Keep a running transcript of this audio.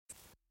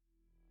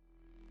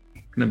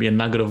going to be a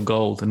nugget of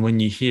gold. And when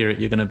you hear it,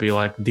 you're going to be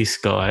like, this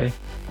guy,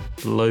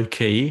 low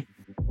key,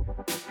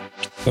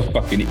 Oh,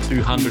 fucking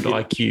 200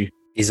 IQ.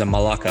 He's a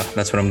malaka.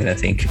 That's what I'm going to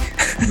think.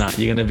 No,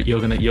 you're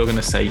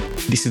gonna say,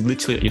 this is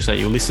literally what you say.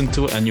 You'll listen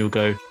to it and you'll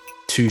go,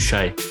 touche,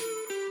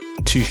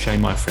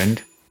 my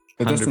friend.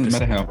 It doesn't 100%.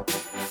 matter how.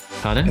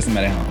 Pardon?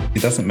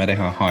 It doesn't matter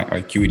how high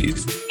IQ it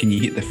is. Can you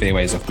hit the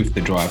fairways off with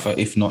the driver?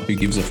 If not, who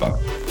gives a fuck?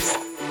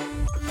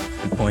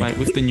 Good point. Mate,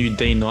 with the new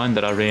D9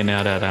 that I ran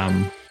out at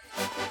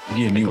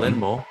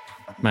Glenmore,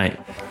 mate,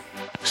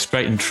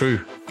 straight and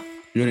true.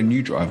 You got a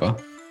new driver?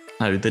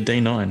 No, the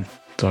D9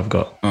 that I've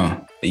got. Oh,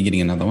 are you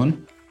getting another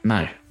one?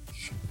 No,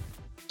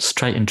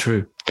 straight and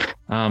true.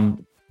 All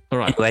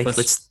right. Anyway,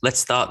 let's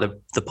start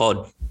the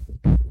pod.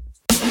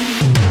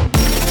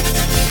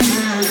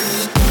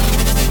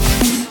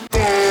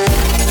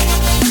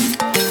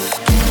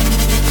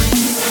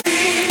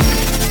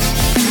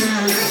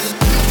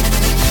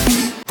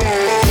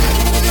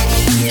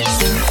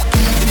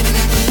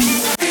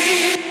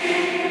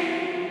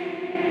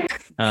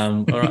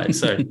 All right,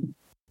 so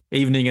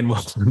evening and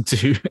welcome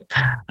to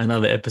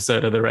another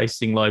episode of the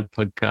Racing Live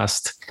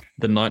podcast,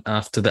 the night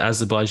after the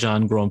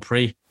Azerbaijan Grand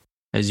Prix.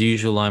 As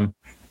usual, I'm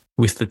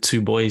with the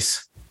two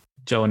boys,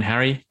 Joe and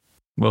Harry.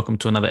 Welcome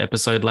to another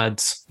episode,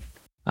 lads.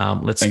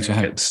 Let's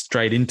get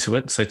straight into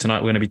it. So tonight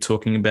we're going to be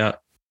talking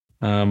about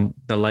the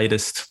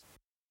latest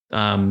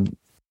adventure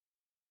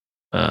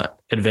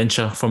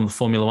from the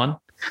Formula One.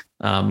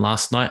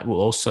 Last night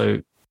we'll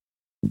also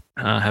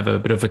have a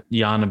bit of a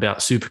yarn about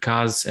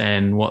supercars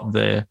and what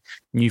the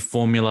new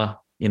formula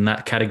in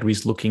that category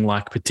is looking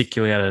like,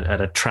 particularly at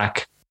a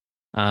track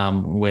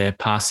where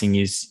passing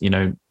is,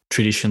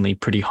 traditionally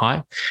pretty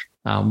high.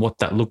 What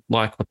that looked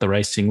like, what the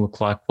racing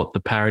looked like, what the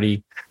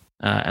parity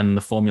and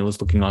the formula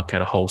is looking like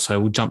at a whole. So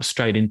we'll jump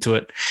straight into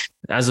it.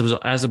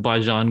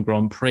 Azerbaijan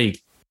Grand Prix,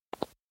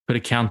 could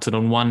have counted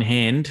on one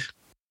hand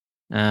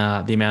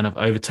the amount of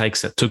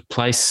overtakes that took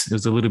place. It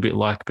was a little bit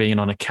like being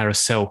on a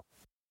carousel,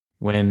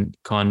 when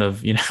kind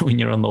of, when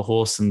you're on the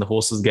horse and the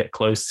horses get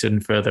closer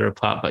and further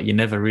apart, but you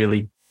never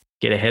really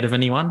get ahead of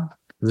anyone.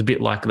 It was a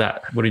bit like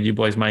that. What did you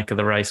boys make of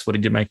the race? What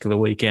did you make of the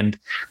weekend?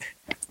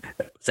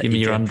 Give me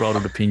your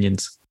unbridled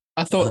opinions.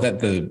 I thought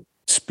that the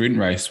sprint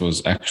race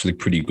was actually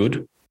pretty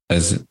good.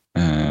 As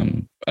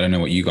I don't know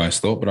what you guys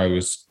thought, but I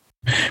was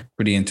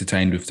pretty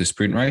entertained with the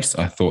sprint race.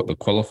 I thought the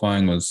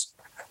qualifying was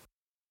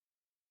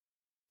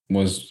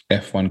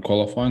F1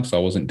 qualifying, so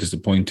I wasn't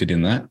disappointed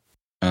in that.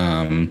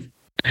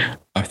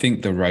 I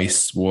think the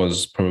race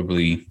was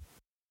probably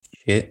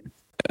a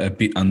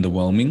bit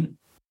underwhelming.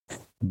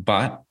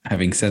 But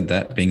having said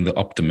that, being the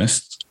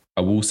optimist,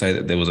 I will say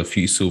that there was a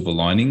few silver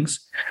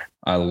linings.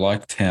 I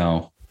liked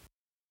how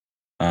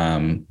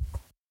there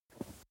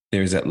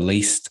is at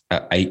least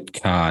an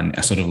 8-car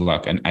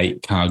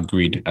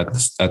grid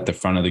at the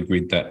front of the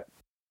grid that,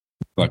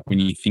 like, when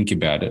you think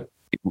about it,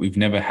 we've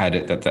never had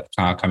it that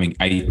car coming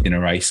 8th in a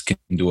race can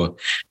do a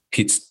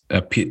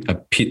pit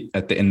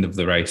at the end of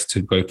the race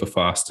to go for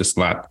fastest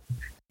lap.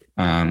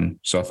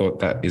 So I thought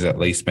that is at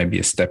least maybe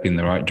a step in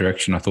the right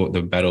direction. I thought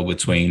the battle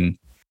between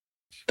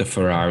the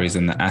Ferraris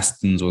and the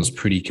Astons was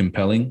pretty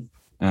compelling.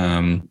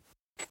 I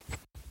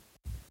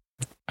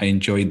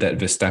enjoyed that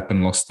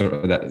Verstappen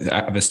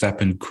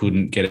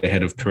couldn't get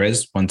ahead of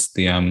Perez once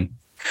the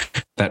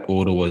that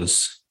order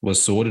was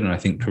sorted, and I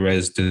think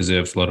Perez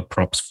deserves a lot of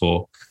props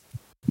for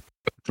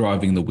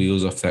driving the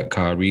wheels off that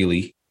car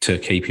really to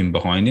keep him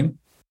behind him.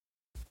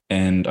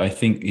 And I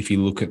think if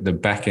you look at the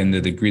back end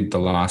of the grid, the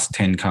last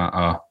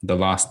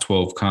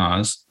 12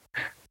 cars,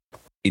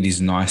 it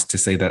is nice to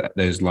see that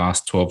those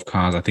last 12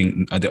 cars, I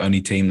think the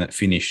only team that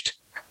finished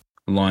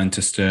line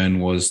to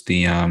stern was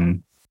the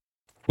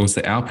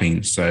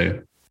Alpine. So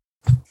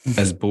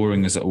as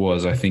boring as it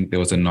was, I think there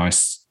was a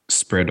nice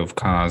spread of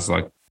cars.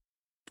 Like,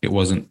 it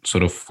wasn't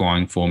sort of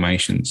flying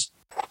formations.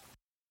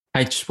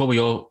 H, what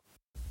were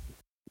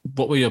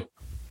your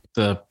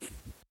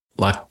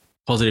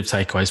positive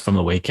takeaways from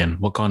the weekend?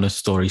 What kind of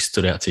stories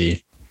stood out to you?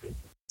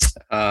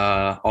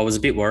 I was a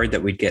bit worried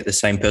that we'd get the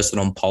same person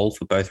on pole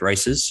for both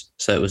races.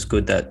 So it was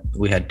good that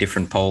we had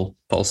different pole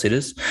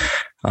sitters.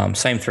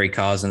 Same 3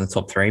 cars in the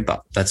top 3,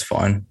 but that's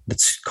fine.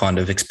 That's kind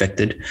of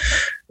expected.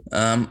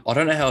 I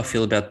don't know how I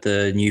feel about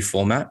the new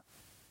format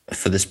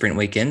for the sprint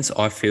weekends.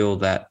 I feel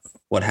that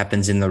what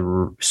happens in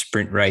the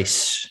sprint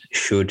race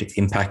should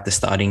impact the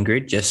starting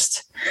grid.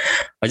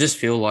 I just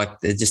feel like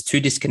they're just too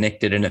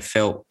disconnected, and it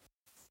felt,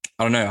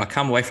 I don't know, I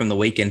come away from the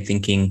weekend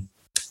thinking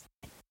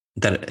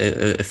that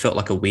it felt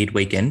like a weird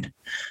weekend.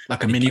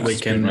 Like a mini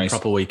weekend, a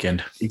proper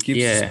weekend. It gives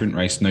the sprint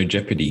race no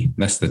jeopardy.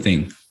 That's the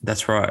thing.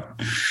 That's right.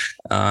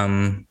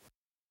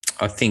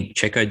 I think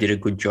Checo did a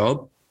good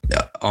job.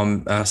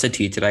 I said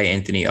to you today,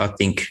 Anthony, I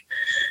think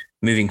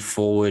moving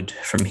forward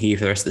from here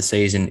for the rest of the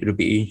season, it'll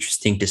be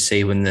interesting to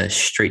see when the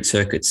street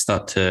circuits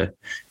start to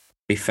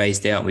be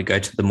phased out and we go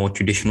to the more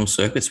traditional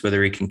circuits,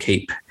 whether he can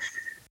keep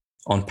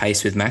on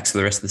pace with Max for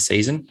the rest of the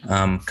season.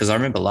 Because I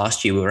remember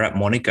last year we were at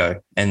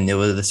Monaco and there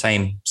were the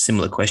same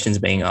similar questions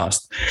being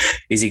asked.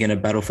 Is he going to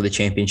battle for the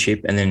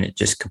championship? And then it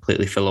just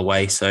completely fell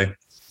away. So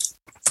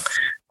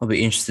I'll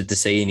be interested to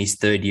see in his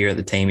third year at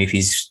the team if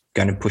he's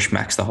going to push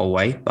Max the whole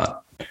way.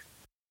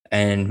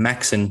 And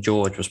Max and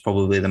George was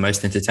probably the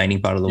most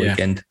entertaining part of the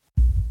weekend.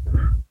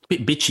 A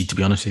bit bitchy, to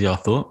be honest with you, I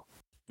thought.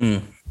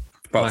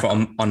 But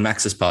on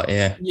Max's part,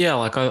 yeah. Yeah,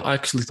 like I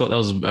actually thought that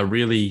was a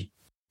really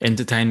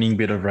entertaining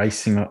bit of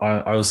racing.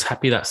 I was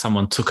happy that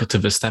someone took it to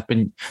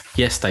Verstappen.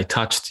 Yes, they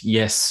touched.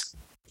 Yes,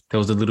 there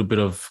was a little bit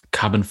of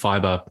carbon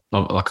fiber,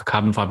 like a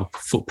carbon fiber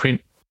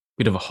footprint,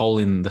 bit of a hole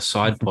in the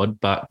side pod,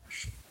 but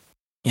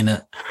in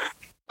a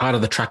part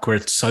of the track where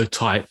it's so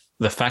tight,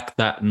 the fact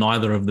that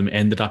neither of them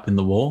ended up in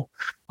the wall,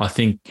 I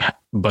think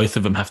both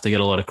of them have to get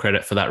a lot of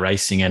credit for that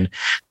racing, and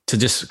to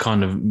just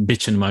kind of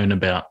bitch and moan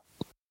about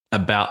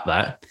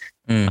that.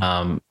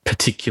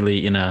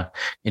 Particularly in a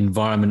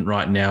environment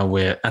right now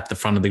where at the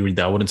front of the grid,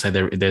 I wouldn't say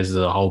there's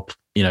a whole,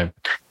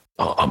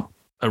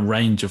 a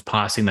range of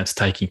passing that's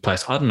taking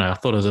place. I don't know. I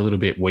thought it was a little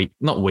bit weak,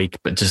 not weak,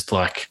 but just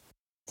like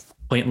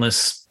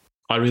pointless.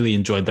 I really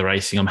enjoyed the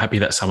racing. I'm happy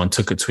that someone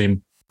took it to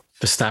him.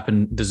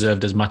 Verstappen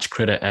deserved as much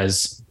credit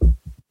as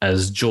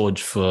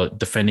George for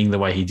defending the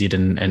way he did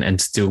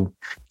and still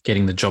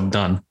getting the job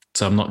done.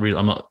 So I'm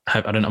not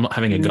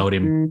having a go at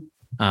him.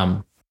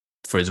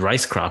 For his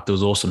racecraft, it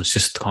was awesome. It's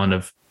just kind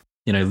of,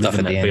 living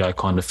that bit, I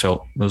kind of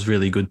felt it was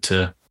really good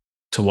to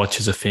watch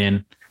as a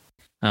fan.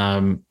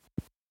 So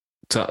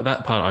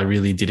that part I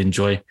really did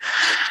enjoy.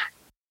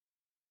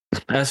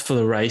 As for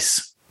the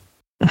race,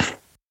 I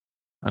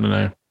don't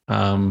know.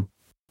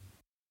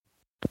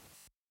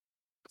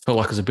 Felt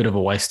like it was a bit of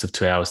a waste of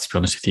 2 hours, to be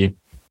honest with you.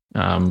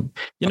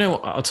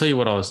 I'll tell you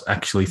what I was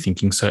actually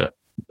thinking. So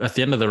at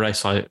the end of the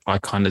race, I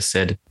kind of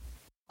said,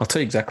 I'll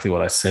tell you exactly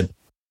what I said.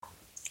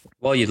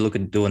 While you look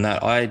at doing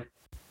that,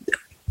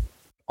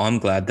 I'm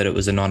glad that it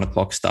was a 9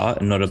 o'clock start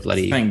and not a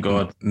bloody thank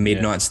God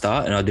midnight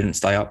start, and I didn't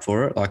stay up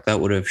for it. Like that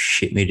would have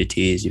shit me to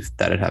tears if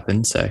that had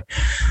happened. So,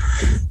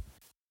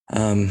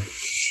 I'm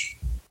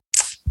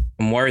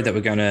worried that we're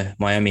going to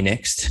Miami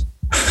next,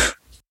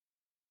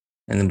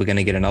 and then we're going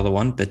to get another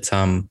one. But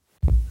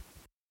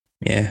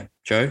yeah,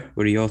 Joe,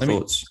 what are your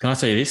thoughts? Can I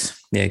tell you this?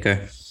 Yeah, go.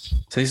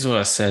 So this is what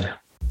I said.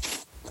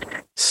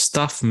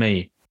 Stuff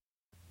me.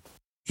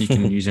 You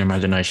can use your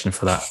imagination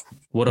for that.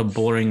 What a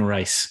boring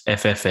race.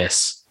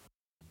 FFS.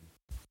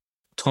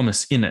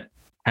 Thomas, in it.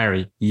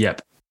 Harry,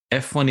 yep.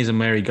 F1 is a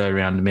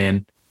merry-go-round,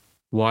 man.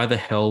 Why the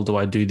hell do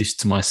I do this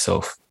to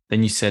myself?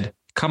 Then you said,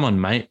 come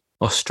on, mate.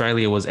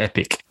 Australia was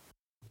epic.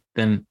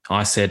 Then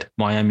I said,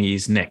 Miami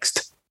is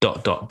next. ...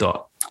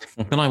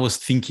 Then I was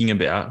thinking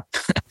about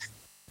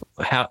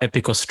how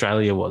epic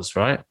Australia was,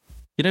 right?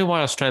 You know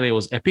why Australia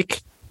was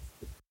epic?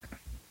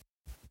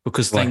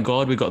 Because thank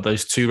God we got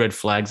those 2 red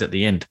flags at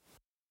the end.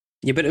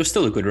 Yeah, but it was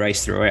still a good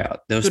race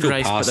throughout. There was good still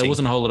race, passing. but there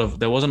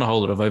wasn't a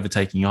whole lot of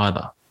overtaking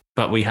either.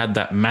 But we had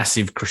that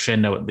massive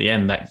crescendo at the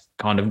end that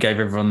kind of gave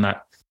everyone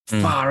that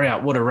far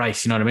out. What a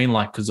race, you know what I mean?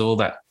 Like, because all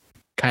that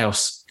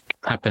chaos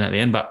happened at the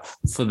end. But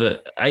for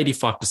the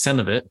 85%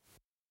 of it,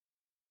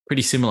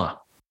 pretty similar.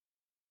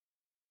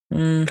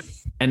 And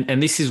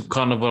this is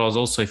kind of what I was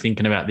also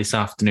thinking about this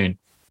afternoon.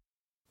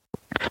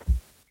 Can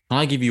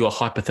I give you a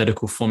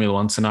hypothetical Formula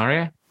One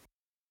scenario?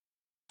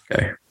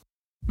 Okay.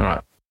 All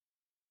right.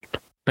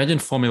 Imagine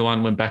Formula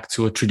One went back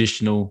to a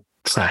traditional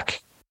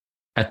track,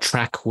 a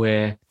track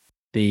where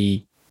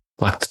the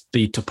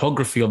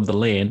topography of the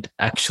land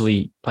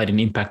actually played an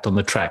impact on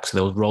the track. So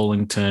there was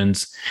rolling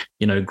turns,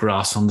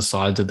 grass on the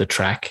sides of the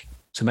track.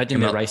 So imagine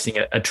they're racing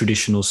a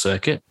traditional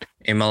circuit.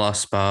 Imola,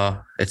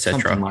 Spa, etc.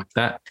 Something like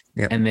that.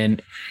 Yep. And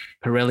then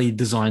Pirelli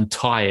designed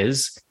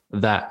tyres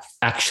that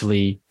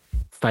actually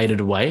faded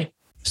away.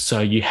 So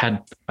you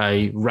had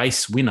a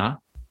race winner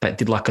that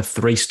did like a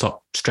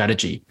 3-stop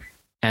strategy.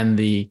 And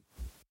the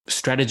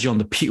strategy on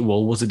the pit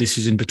wall was a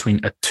decision between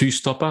a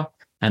 2-stopper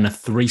and a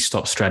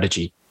 3-stop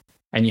strategy.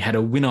 And you had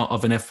a winner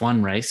of an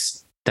F1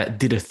 race that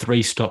did a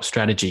 3-stop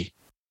strategy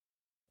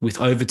with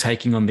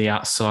overtaking on the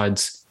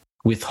outsides,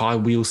 with high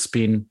wheel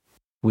spin,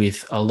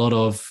 with a lot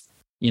of,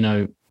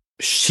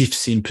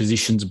 shifts in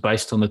positions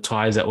based on the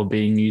tyres that were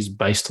being used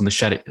based on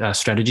the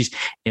strategies.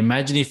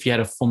 Imagine if you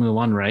had a Formula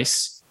One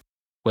race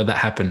where that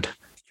happened.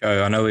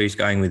 Joe, I know where he's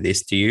going with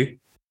this. Do you?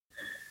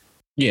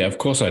 Yeah, of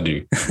course I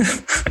do.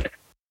 Do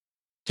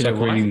you know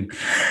why?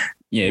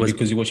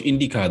 Because you watch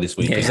IndyCar this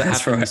week. Because that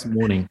happened this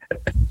morning.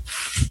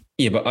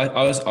 Yeah, but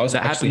I was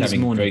actually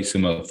having very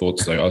similar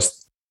thoughts though.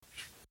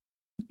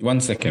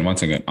 One second.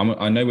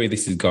 I know where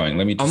this is going.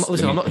 Let me just.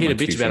 I'm not here to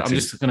bitch about it. I'm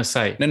just going to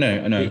say. No.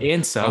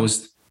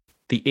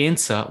 The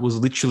answer was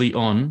literally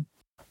on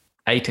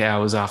 8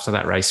 hours after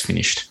that race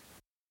finished,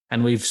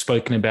 and we've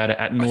spoken about it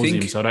ad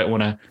nauseum. So I don't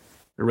want to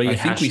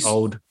rehash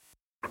old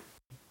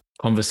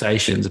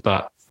conversations,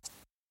 but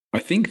I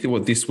think that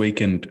what this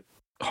weekend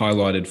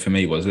highlighted for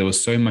me was there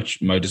was so much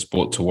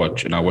motorsport to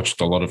watch, and I watched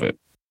a lot of it.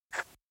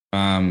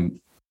 And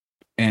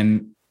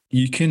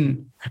you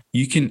can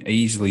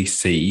easily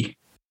see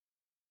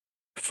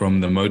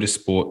from the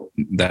motorsport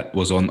that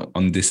was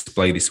on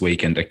display this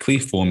weekend a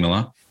clear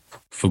formula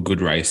for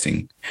good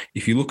racing.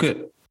 If you look at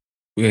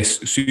where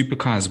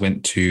Supercars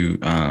went to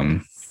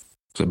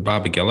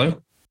Barbagallo,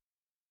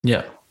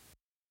 yeah,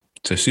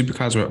 So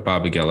Supercars are at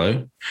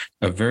Barbagallo,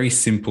 a very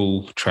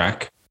simple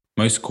track.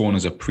 Most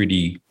corners are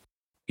pretty,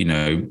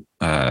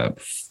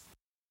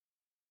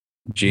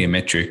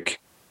 geometric.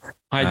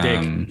 High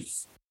deck.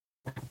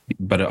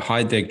 But a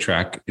high deck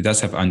track, it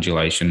does have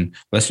undulation.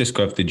 Let's just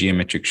go for the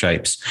geometric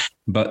shapes.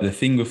 But the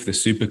thing with the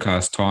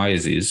Supercars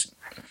tires is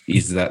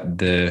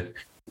that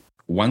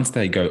once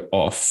they go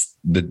off,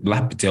 the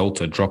lap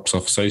delta drops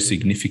off so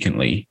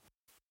significantly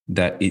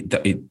that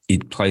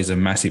it plays a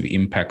massive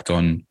impact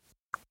on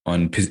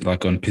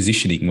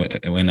positioning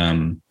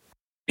when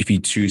if you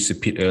choose to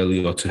pit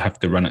early or to have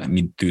to run it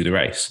mid through the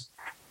race.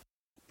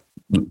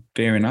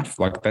 Fair enough.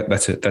 Like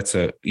that's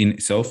in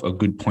itself a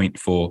good point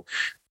for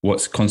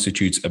what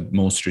constitutes a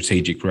more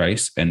strategic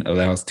race and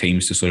allows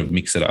teams to sort of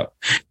mix it up.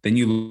 Then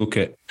you look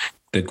at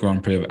the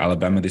Grand Prix of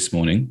Alabama this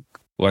morning,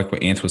 like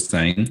what Ant was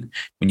saying,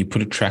 when you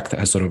put a track that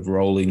has sort of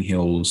rolling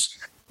hills,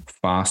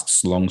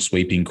 fast, long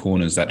sweeping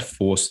corners that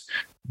force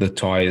the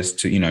tires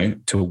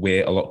to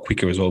wear a lot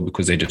quicker as well,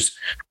 because they're just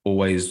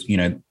always,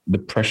 the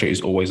pressure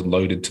is always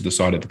loaded to the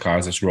side of the car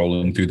as it's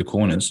rolling through the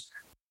corners.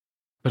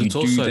 But it's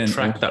also a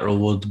track that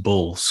rewards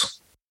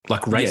balls,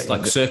 like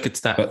circuits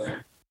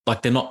that,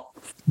 like they're not,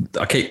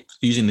 I keep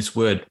using this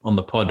word on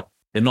the pod,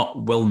 they're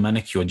not well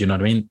manicured, you know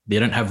what I mean? They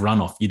don't have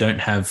runoff. You don't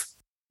have,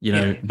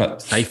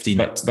 safety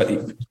nets.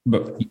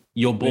 But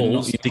your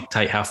balls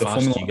dictate how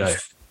fast you go.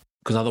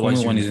 Because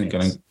otherwise Formula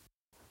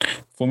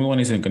One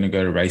isn't going to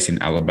go to race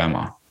in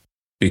Alabama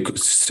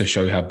because to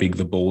show how big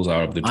the balls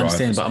are of the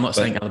drivers. I understand, but I'm not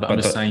saying Alabama.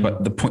 I'm just saying.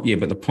 But the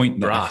point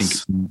that I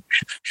think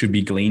should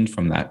be gleaned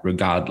from that,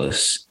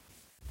 regardless,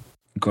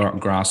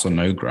 grass or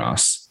no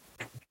grass,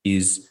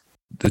 is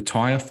the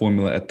tire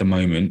formula at the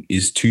moment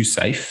is too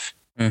safe,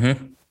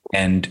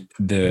 and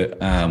there's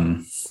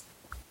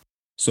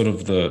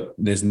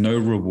no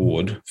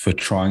reward for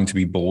trying to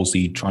be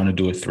ballsy, trying to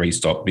do a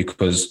 3-stop,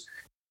 because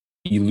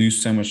you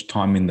lose so much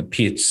time in the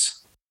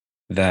pits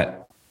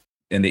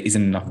and there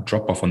isn't enough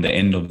drop off on the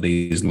end of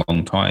these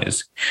long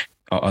tires,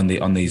 on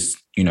these,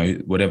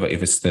 whatever,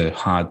 if it's the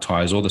hard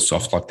tires or the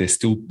soft, like they're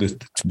still,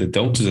 the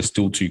deltas are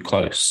still too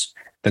close.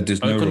 That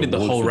there's no couldn't did the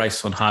whole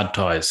race on hard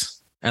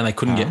tires and they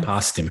couldn't get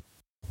past him.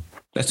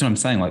 That's what I'm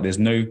saying. Like there's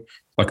no,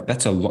 like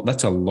that's a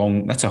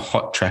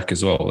hot track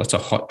as well. That's a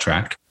hot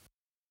track,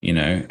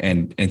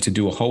 and to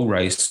do a whole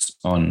race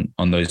on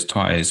those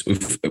tires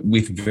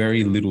with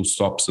very little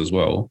stops as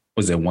well.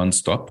 Was there one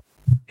stop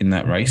in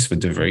that race for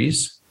De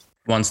Vries?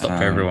 One stop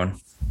for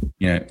everyone.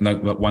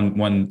 But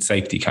one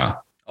safety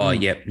car. Oh,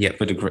 yep.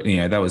 But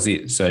that was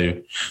it.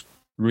 So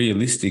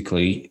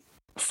realistically,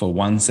 for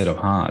one set of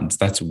hards,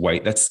 that's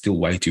still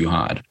way too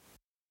hard.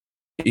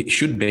 It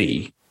should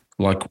be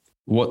like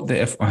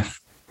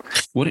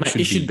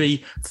it should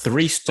be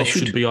 3 stops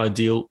should be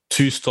ideal.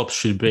 2 stops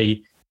should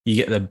be you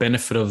get the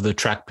benefit of the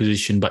track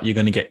position, but you're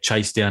going to get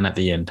chased down at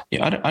the end.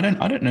 Yeah, I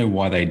don't know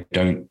why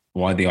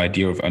the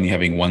idea of only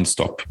having 1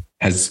 stop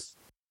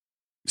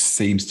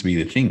seems to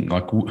be the thing.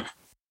 Like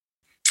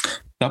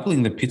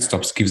doubling the pit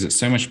stops gives it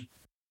so much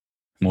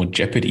more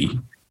jeopardy.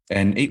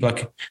 And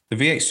like the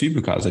V8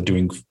 Supercars are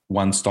doing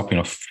 1 stop in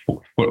a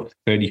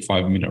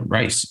 35-minute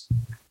race.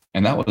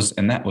 And that was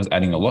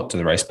adding a lot to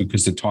the race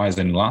because the tires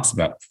only last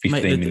about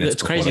 15 minutes.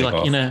 It's crazy.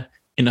 Like in a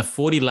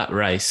 40-lap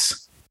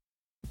race,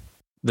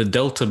 the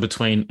delta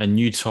between a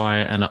new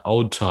tire and an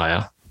old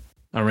tire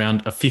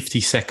around a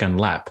 50-second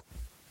lap.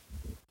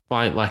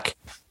 By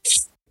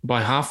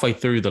halfway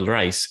through the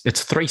race,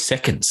 it's 3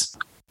 seconds.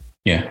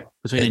 Yeah,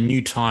 between a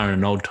new tire and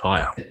an old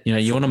tire.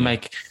 You want to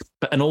make,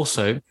 and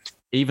also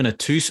even a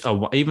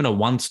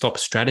 1-stop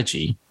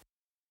strategy.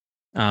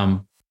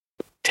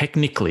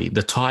 Technically,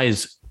 the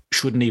tires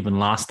shouldn't even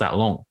last that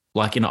long.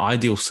 Like in an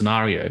ideal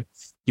scenario,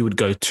 you would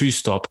go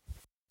 2-stop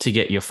to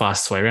get your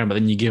fastest way around, but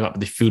then you give up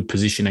the field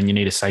position and you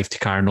need a safety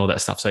car and all that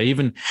stuff. So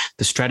even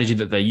the strategy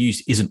that they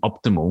use isn't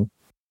optimal.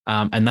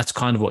 And that's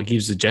kind of what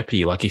gives the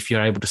jeopardy. Like if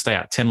you're able to stay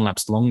out 10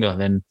 laps longer,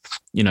 then,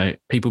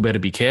 people better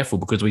be careful,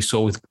 because we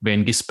saw with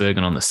Van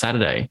Gisbergen on the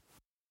Saturday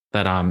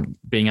that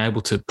being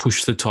able to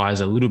push the tires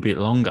a little bit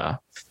longer,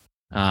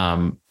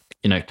 come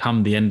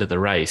the end of the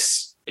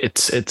race,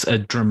 it's a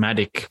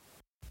dramatic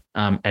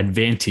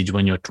advantage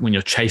when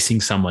you're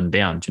chasing someone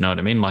down. Do you know what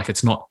I mean? Like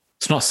it's not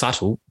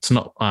subtle.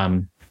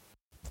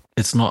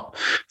 It's not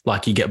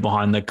like you get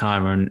behind the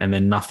car and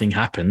then nothing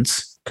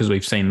happens, because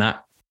we've seen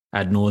that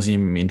ad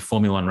nauseum in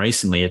Formula One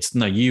recently. It's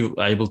you're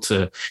able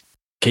to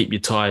keep your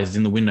tires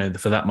in the window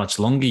for that much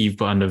longer. You've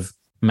kind of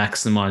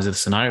maximized the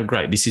scenario.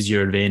 Great. This is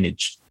your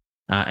advantage.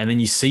 And then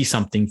you see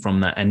something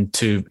from that. And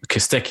to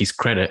Kostecki's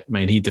credit,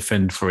 he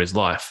defended for his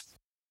life.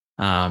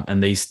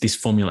 And this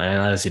formula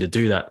allows you to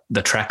do that.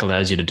 The track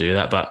allows you to do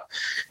that. But,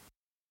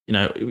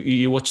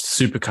 you watch the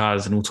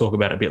Supercars, and we'll talk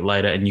about it a bit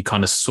later, and you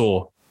kind of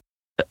saw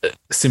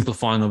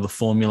simplifying of the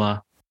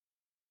formula,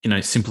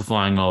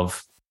 simplifying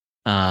of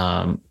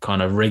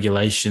kind of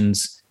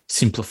regulations,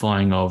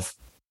 simplifying of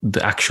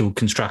the actual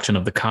construction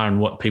of the car and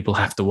what people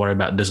have to worry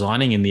about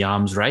designing in the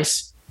arms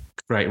race.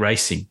 Great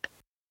racing.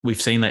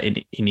 We've seen that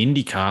in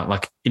IndyCar.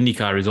 Like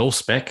IndyCar is all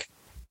spec,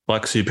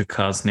 like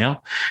Supercars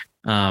now.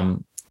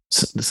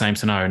 the same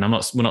scenario. And I'm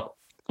not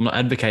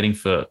advocating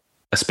for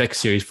a spec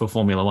series for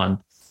Formula One,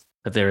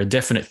 but there are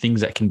definite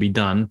things that can be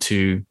done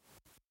to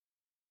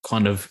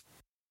kind of,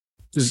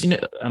 because,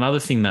 another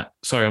thing that,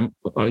 sorry,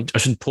 I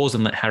should pause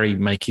and let Harry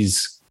make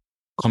his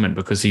comment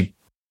because he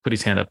put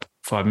his hand up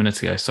 5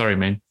 minutes ago. Sorry,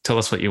 man. Tell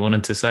us what you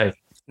wanted to say.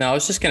 No, I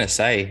was just going to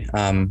say,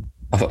 I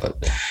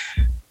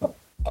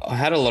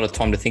had a lot of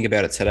time to think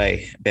about it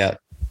today. About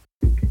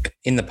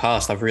in the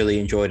past, I've really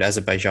enjoyed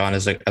Azerbaijan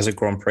as a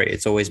Grand Prix.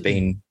 It's always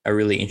been a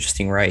really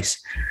interesting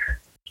race.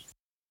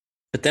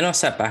 But then I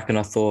sat back and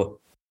I thought,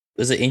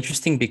 was it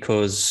interesting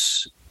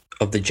because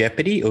of the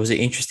jeopardy, or was it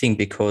interesting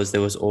because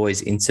there was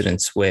always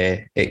incidents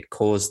where it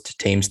caused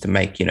teams to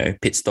make,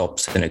 pit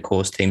stops, and it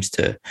caused teams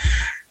to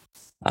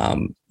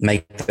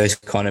make those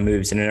kind of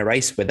moves? And in a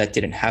race where that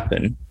didn't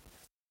happen,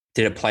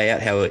 did it play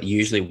out how it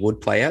usually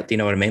would play out? Do you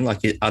know what I mean?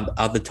 Like,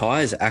 are the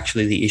tyres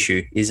actually the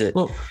issue? Is it?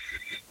 Well,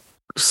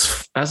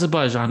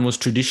 Azerbaijan was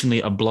traditionally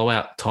a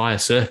blowout tyre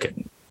circuit.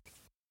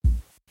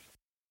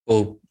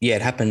 Well, yeah,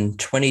 it happened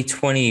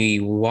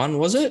 2021,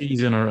 was it?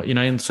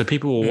 And so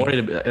people were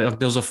worried about,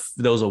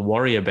 there was a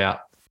worry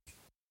about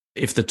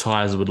if the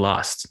tyres would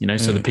last,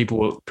 so the people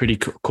were pretty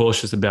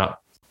cautious about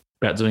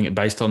doing it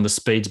based on the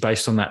speeds,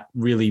 based on that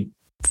really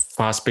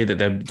fast speed that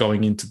they're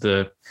going into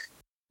the,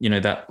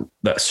 that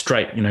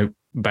straight,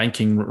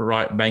 banking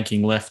right,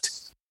 banking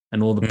left,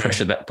 and all the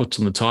pressure that puts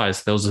on the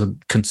tyres. There was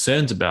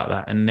concerns about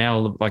that. And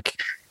now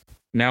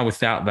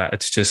without that,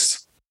 it's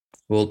just.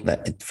 Well,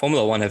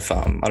 Formula One have,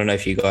 I don't know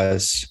if you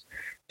guys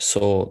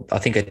saw, I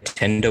think a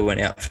tender went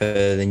out for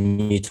the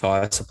new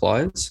tyre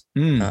suppliers.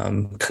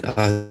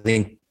 I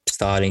think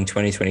starting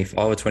 2025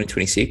 or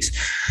 2026.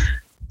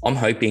 I'm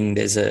hoping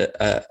there's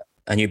a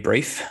new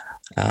brief.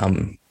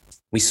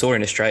 We saw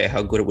in Australia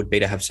how good it would be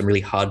to have some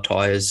really hard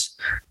tyres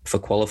for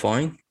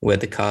qualifying, where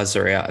the cars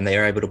are out and they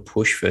are able to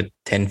push for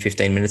 10,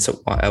 15 minutes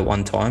at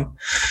one time.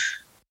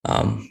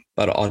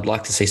 But I'd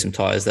like to see some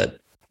tyres that,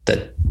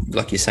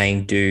 like you're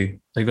saying,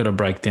 They've got to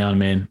break down,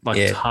 man.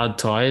 Hard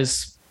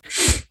tyres,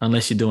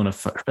 unless you're doing a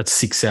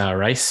 6-hour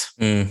race,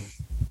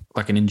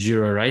 like an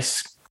enduro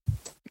race,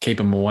 keep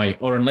them away.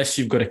 Or unless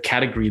you've got a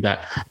category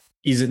that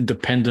isn't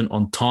dependent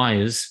on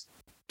tyres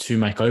to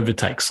make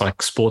overtakes,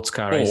 like sports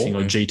car racing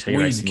or GT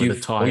racing with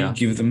a tyre. Or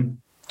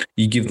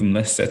you give them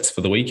less sets for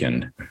the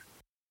weekend.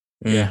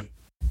 Yeah.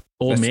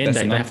 Or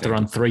mandate they have to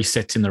run 3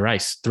 sets in the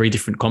race, 3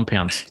 different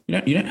compounds.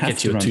 You don't have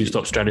to. Get you a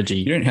 2-stop strategy.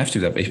 You don't have to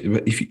do that. But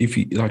if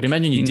you like, but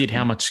imagine you did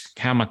how much,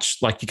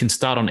 like you can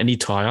start on any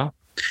tyre,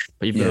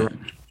 but you've got to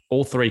run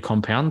all 3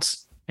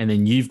 compounds, and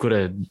then you've got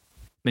to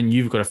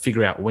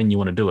figure out when you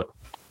want to do it.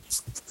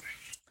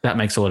 That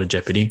makes a lot of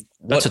jeopardy.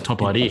 That's a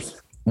top idea.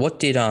 What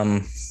did all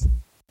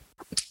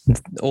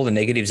the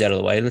negatives out of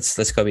the way?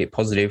 Let's go a bit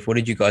positive. What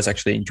did you guys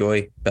actually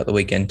enjoy about the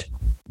weekend,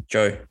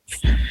 Joe?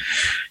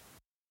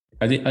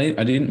 I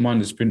didn't mind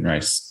the sprint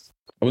race.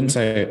 I wouldn't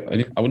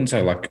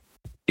say like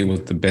it was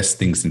the best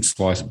thing since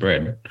sliced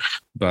bread,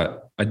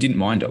 but I didn't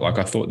mind it. Like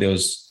I thought it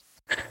was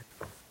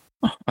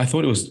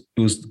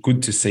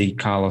good to see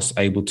Carlos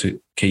able to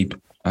keep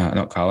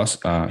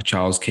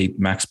Charles keep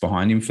Max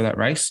behind him for that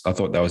race. I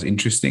thought that was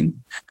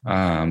interesting.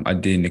 I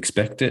didn't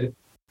expect it.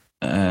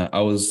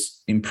 I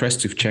was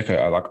impressed with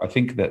Checo. I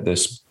think that the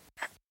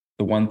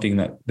one thing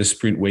that the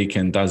sprint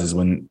weekend does is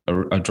when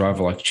a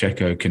driver like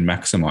Checo can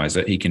maximize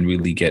it, he can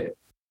really get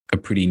a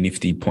pretty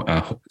nifty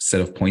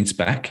set of points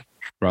back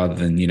rather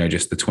than,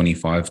 just the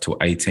 25 to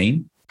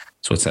 18.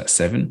 So it's at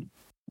 7.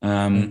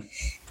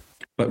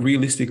 But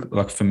realistic,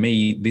 like for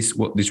me,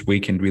 what this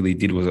weekend really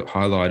did was it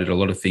highlighted a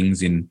lot of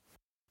things in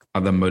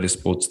other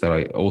motorsports that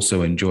I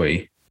also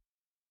enjoy.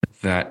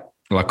 That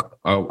like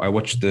I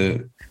watched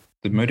the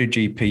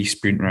MotoGP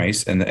sprint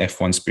race and the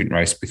F1 sprint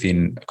race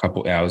within a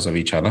couple hours of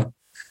each other.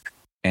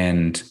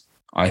 And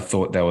I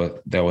thought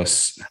they were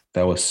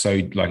so,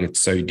 like, it's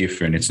so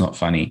different. It's not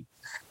funny.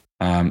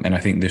 And I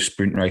think the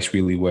sprint race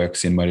really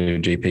works in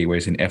MotoGP,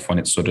 whereas in F1,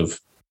 it's sort of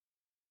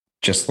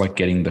just like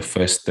getting the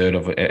first third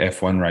of an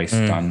F1 race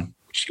done,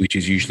 which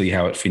is usually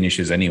how it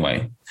finishes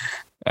anyway.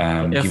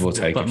 Give or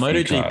take. But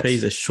MotoGP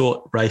is a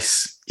short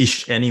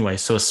race-ish anyway.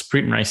 So a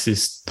sprint race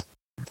is...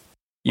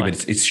 Yeah,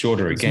 but it's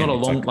shorter again. It's not a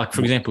long, like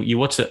for example, you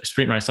watch a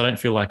sprint race, I don't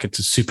feel like it's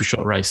a super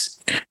short race.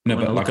 No,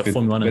 when but I look at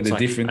Formula 1, it's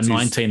like a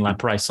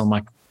 19-lap race. I'm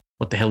like,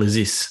 what the hell is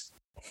this?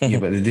 Yeah,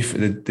 but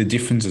the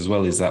difference as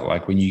well is that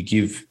like when you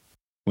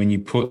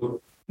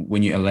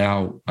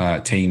allow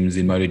teams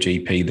in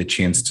MotoGP the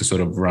chance to sort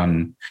of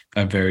run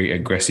a very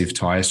aggressive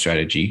tyre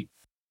strategy,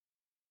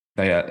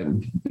 they are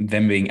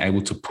them being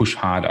able to push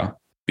harder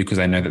because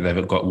they know that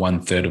they've got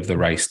 1/3 of the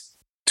race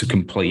to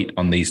complete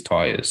on these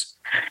tyres.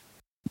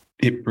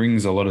 It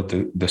brings a lot of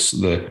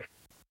the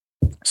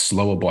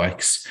slower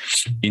bikes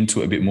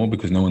into it a bit more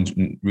because no one's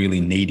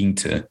really needing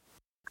to,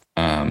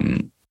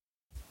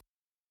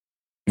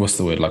 what's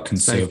the word, like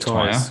conserve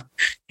tyre, So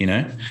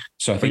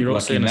I think you're like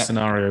also in a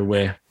scenario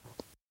where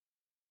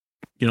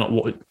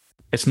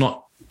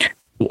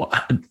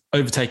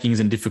overtaking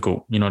isn't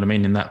difficult. You know what I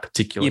mean? In that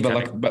particular,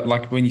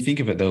 but when you think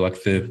of it though, like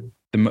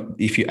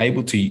if you're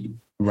able to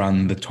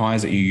run the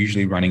tires that you're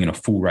usually running in a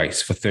full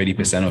race for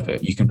 30% of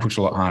it. You can push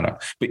a lot harder.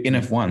 But in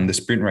F1, the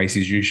sprint race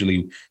is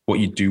usually what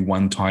you do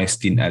one tire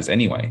stint as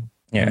anyway.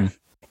 Yeah.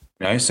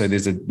 So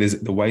there's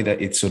the way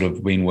that it's sort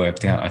of been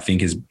worked out, I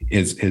think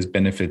has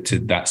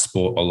benefited that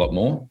sport a lot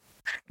more.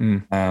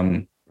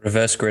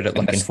 Reverse grid it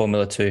like in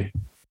Formula 2.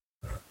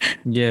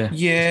 Yeah.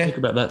 Yeah. Speak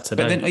about that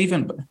today.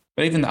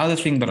 But even the other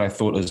thing that I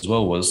thought as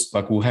well was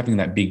like we were having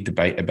that big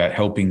debate about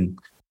helping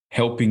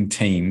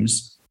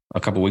teams a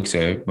couple of weeks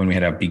ago when we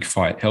had our big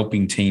fight,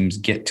 helping teams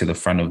get to the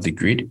front of the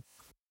grid,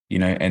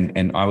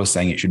 and I was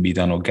saying it should be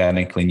done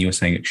organically, and you were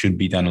saying it should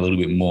be done a little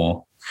bit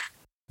more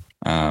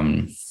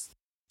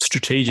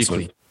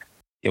strategically,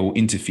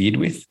 interfered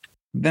with.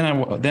 Then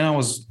I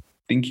was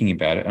thinking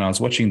about it, and I was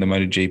watching the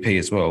MotoGP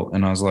as well,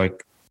 and I was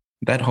like,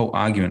 that whole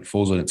argument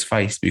falls on its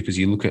face because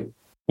you look at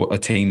what a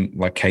team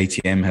like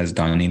KTM has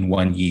done in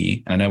 1 year.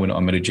 And I know we're not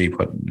a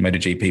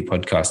MotoGP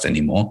podcast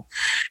anymore,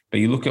 but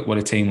you look at what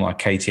a team like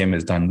KTM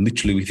has done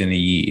literally within a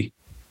year,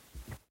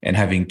 and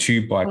having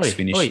 2 bikes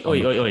finish.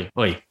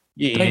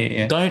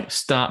 Yeah. Don't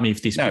start me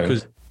with this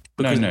because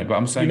but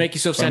I'm saying you make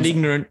yourself sound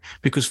ignorant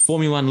because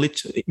Formula One,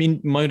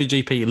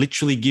 MotoGP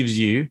literally gives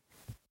you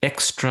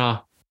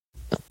extra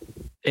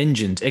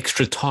engines,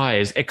 extra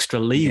tires, extra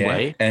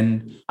leeway,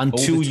 and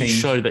until you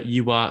show that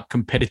you are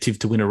competitive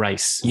to win a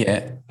race.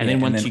 Yeah. And then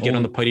once you get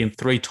on the podium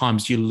 3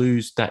 times, you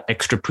lose that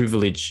extra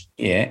privilege.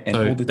 Yeah. And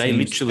so all the they teams,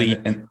 literally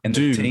and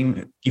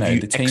the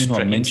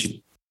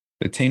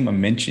team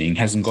I'm mentioning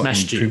hasn't got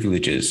any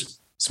privileges.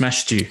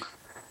 Smashed you.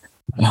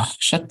 Oh,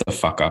 shut the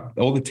fuck up.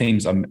 All the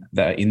teams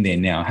that are in there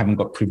now haven't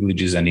got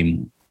privileges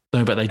anymore.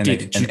 No, but they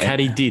did.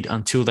 Ducati did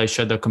until they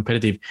showed they're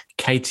competitive.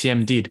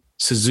 KTM did.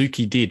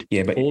 Suzuki did.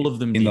 Yeah, but all of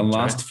them in did. The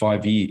last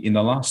 5 years, in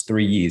the last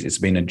 3 years, it's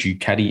been a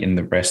Ducati and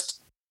the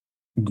rest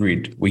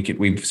grid.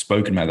 We've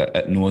spoken about that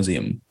ad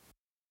nauseum,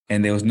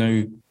 and there was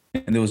no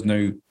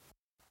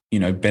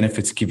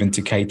benefits given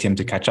to KTM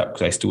to catch up because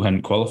they still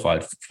hadn't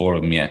qualified for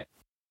them yet.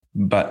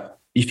 But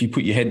if you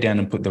put your head down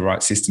and put the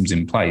right systems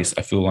in place,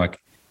 I feel like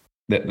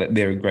that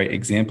they're a great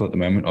example at the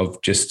moment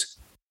of just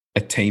a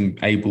team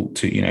able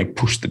to,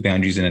 push the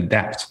boundaries and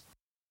adapt.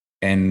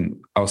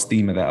 And I was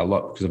thinking of that a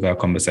lot because of our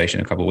conversation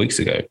a couple of weeks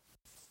ago.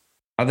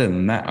 Other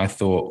than that, I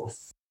thought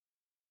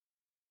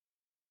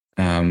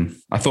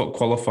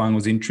qualifying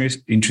was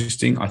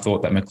interesting. I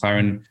thought that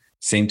McLaren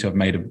seemed to have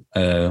made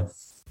a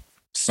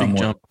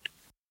somewhat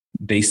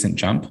decent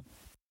jump.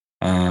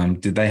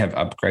 Did they have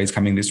upgrades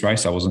coming this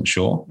race? I wasn't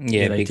sure.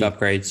 Yeah, big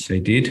upgrades. They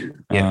did.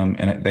 Yeah.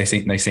 And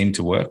they seemed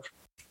to work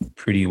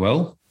pretty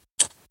well.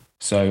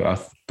 So I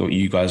thought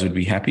you guys would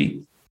be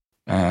happy.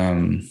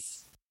 And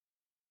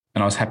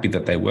I was happy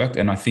that they worked.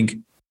 And I think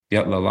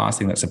the last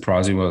thing that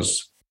surprised me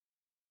was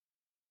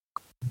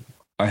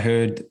I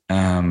heard, I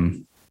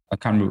can't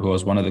remember who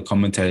was one of the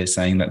commentators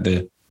saying that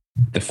the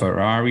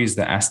Ferraris,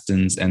 the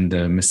Astons and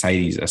the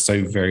Mercedes are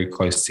so very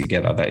close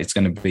together that it's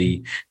going to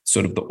be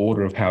sort of the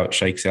order of how it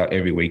shakes out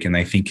every week. And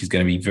they think is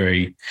going to be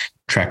very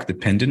track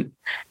dependent.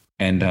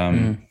 And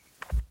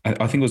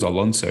I think it was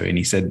Alonso, and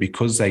he said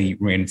because they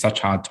ran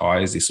such hard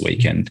tyres this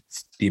weekend,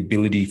 the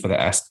ability for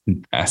the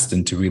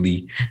Aston to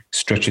really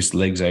stretch its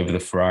legs over the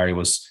Ferrari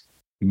was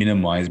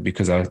minimised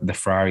because the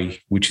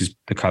Ferrari, which is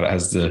the car that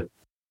has the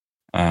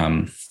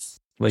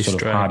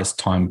sort of hardest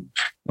time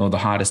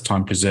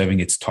preserving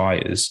its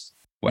tyres,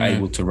 were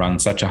able to run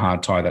such a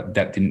hard tyre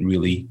that didn't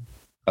really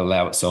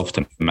allow itself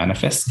to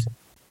manifest.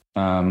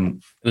 It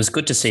was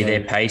good to see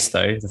their pace,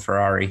 though, the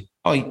Ferrari.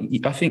 I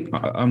think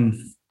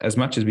as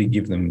much as we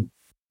give them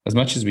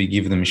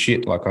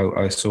shit, like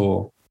I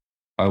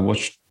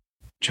watched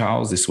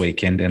Charles this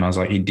weekend and I was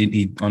like,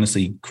 he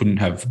honestly couldn't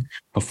have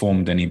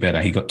performed any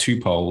better. He got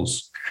 2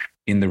 poles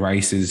in the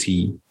races.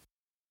 He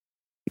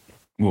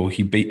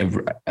beat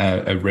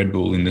a Red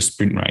Bull in the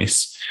sprint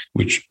race,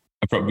 which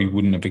I probably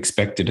wouldn't have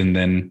expected. And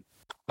then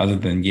other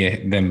than,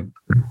 them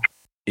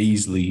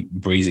easily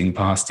breezing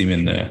past him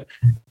in the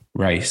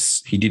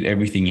race, he did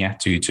everything he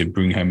had to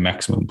bring home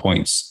maximum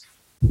points,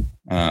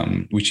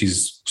 which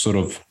is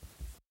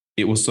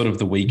it was sort of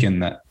the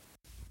weekend that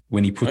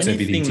when he puts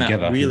everything together.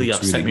 That really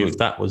upset me with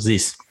that was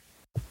this.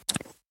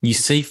 You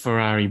see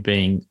Ferrari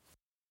being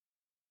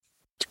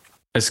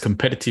as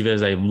competitive as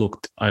they've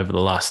looked over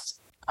the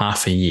last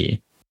half a year.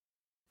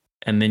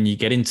 And then you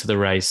get into the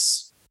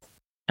race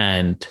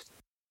and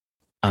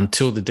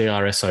until the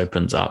DRS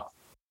opens up,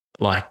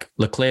 like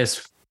Leclerc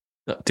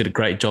did a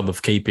great job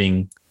of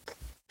keeping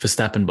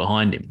Verstappen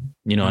behind him.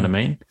 You know what I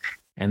mean?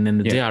 And then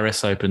the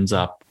DRS opens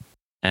up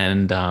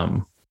and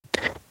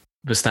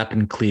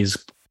Verstappen clears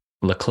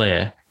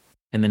Leclerc.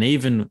 And then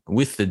even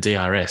with the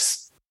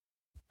DRS,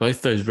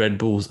 both those Red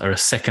Bulls are a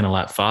second a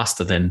lap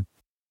faster than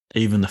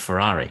even the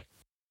Ferrari.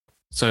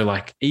 So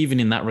like even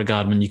in that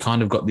regard, when you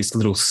kind of got this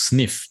little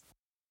sniff,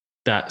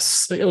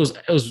 it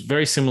was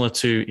very similar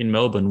to in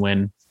Melbourne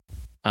when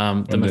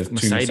the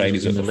Mercedes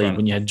was in the lead,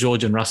 when you had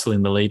George and Russell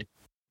in the lead,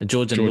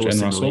 George and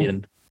Lewis in the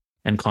lead,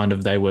 and kind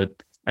of they were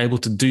able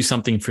to do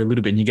something for a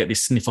little bit, and you get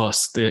this sniff,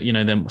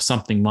 then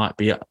something might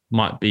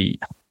be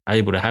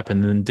able to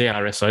happen, and then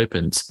DRS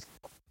opens,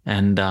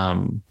 and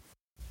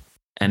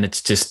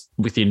it's just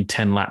within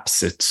 10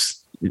 laps.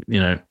 It's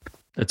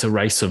it's a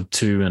race of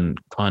two, and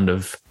kind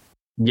of,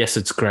 yes,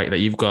 it's great that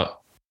you've got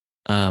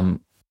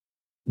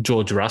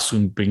George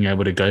Russell being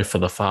able to go for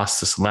the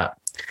fastest lap,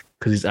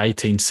 because he's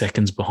 18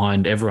 seconds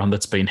behind everyone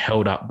that's been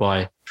held up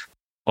by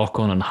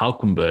Ocon and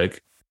Hulkenberg,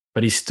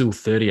 but he's still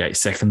 38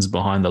 seconds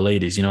behind the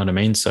leaders. You know what I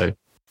mean? So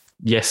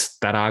yes,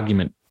 that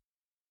argument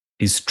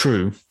is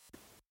true,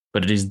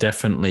 but it is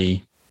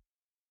definitely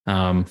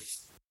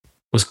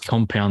was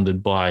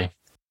compounded by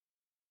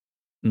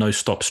no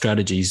stop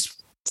strategies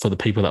for the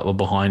people that were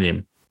behind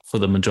him for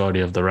the majority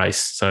of the race.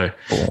 So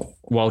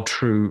while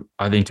true,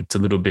 I think it's a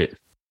little bit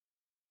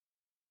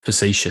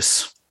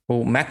facetious.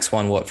 Well, Max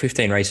won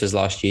 15 races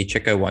last year.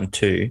 Checo won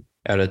 2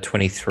 out of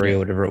 23 or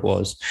whatever it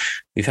was.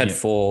 We've had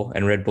 4,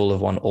 and Red Bull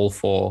have won all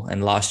 4.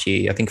 And last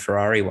year, I think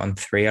Ferrari won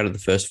 3 out of the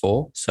first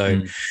 4.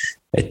 So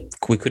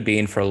we could be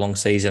in for a long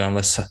season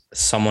unless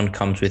someone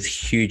comes with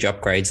huge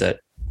upgrades that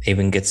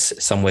even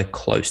gets somewhere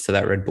close to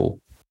that Red Bull.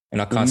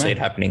 And I can't see it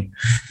happening.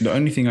 The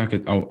only thing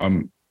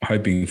I'm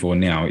hoping for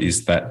now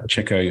is that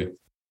Checo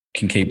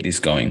can keep this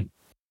going,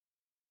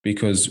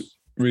 because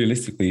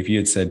realistically, if you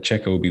had said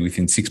Checo will be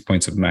within 6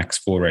 points of Max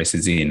 4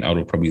 races in, I would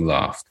have probably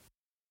laughed.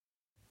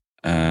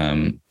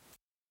 I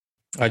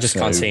just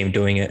can't see him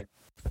doing it.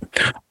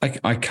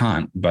 I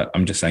can't, but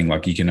I'm just saying,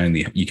 like, you can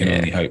only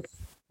hope.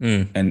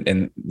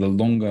 And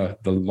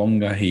the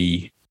longer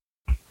he,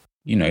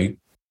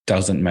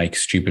 doesn't make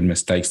stupid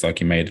mistakes like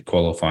he made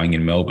qualifying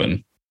in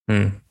Melbourne,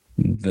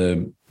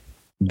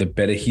 the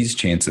better his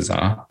chances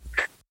are.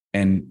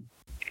 And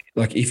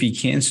like, if he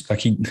can,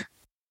 like, he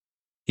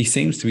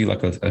seems to be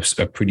like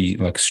a pretty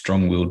like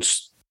strong-willed,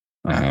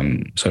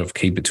 sort of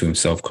keep it to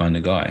himself kind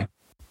of guy.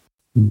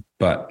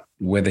 But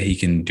whether he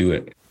can do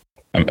it,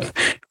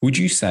 would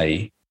you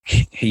say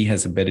he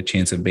has a better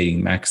chance of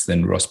beating Max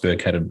than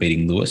Rosberg had of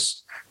beating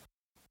Lewis?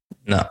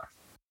 No.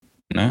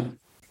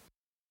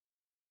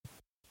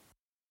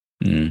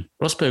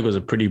 Rosberg was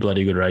a pretty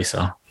bloody good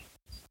racer.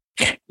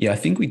 Yeah, I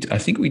think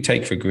we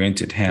take for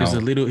granted how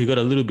he got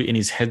a little bit in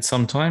his head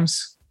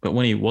sometimes, but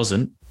when he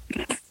wasn't,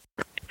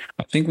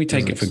 I think we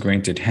take it for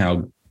granted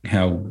how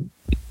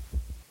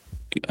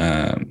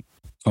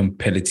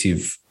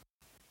competitive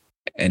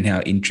and how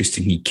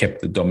interesting he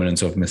kept the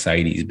dominance of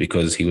Mercedes,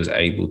 because he was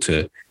able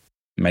to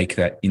make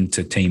that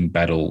inter-team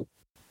battle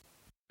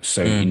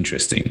so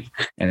interesting.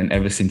 And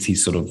ever since he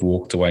sort of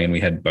walked away and we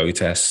had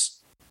Bottas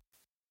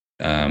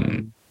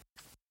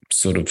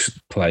sort of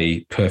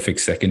play perfect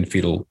second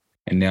fiddle,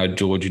 and now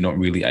George not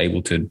really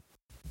able to,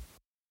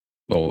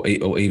 or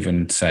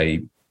even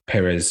say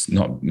Perez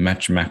not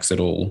match Max at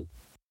all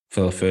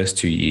for the first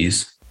 2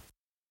 years,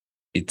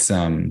 that's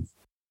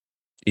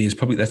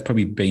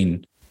probably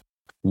been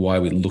why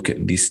we look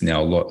at this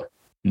now a lot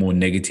more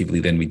negatively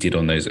than we did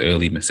on those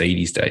early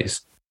Mercedes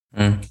days.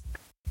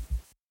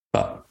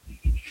 But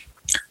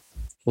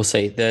we'll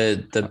see.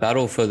 The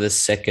battle for the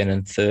second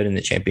and third in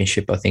the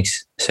championship, I think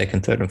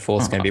second, third, and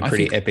fourth is going to be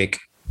pretty epic.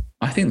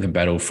 I think the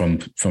battle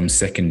from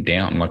second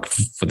down, like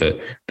for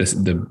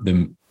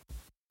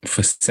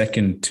for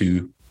second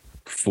to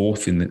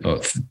fourth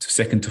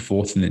second to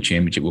fourth in the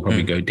championship, will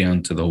probably go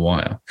down to the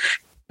wire.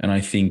 And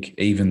I think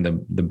even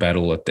the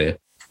battle at the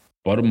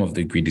bottom of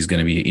the grid is going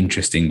to be an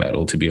interesting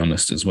battle, to be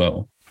honest, as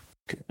well.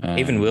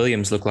 Even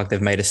Williams look like they've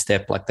made a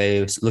step, like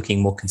they're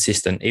looking more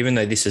consistent. Even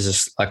though this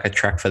is like a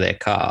track for their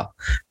car,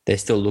 they're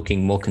still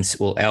looking more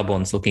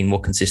Albon's looking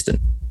more consistent.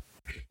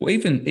 Well,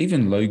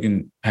 even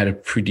Logan had a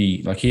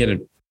pretty, like, he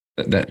had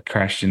that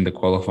crash in the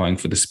qualifying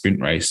for the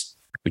sprint race,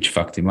 which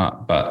fucked him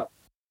up. But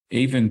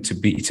even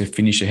to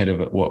finish ahead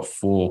of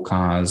 4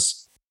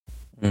 cars,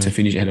 to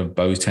finish ahead of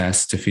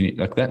Bottas, to finish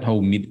like that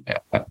whole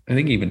I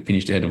think he even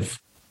finished ahead of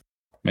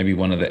maybe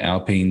one of the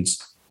Alpines.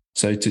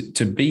 So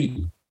to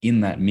be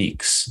in that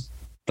mix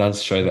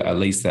does show that at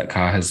least that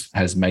car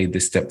has made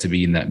this step to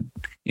be in that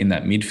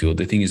midfield.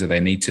 The thing is that they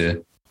need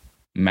to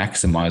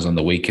maximize on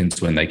the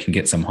weekends when they can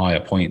get some higher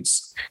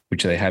points,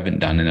 which they haven't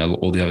done, and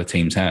all the other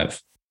teams have.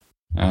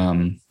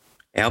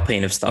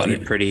 Alpine have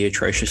started pretty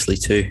atrociously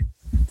too.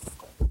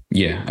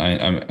 Yeah,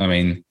 I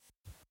mean,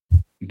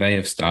 they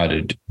have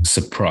started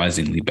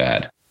surprisingly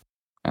bad.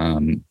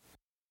 Then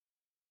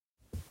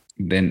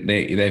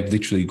they've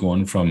literally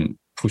gone from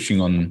pushing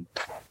on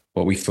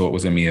what we thought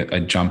was going to be a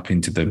jump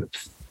into the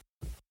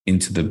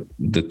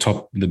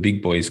top, the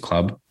big boys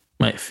club.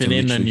 Mate,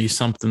 Fernando knew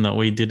something that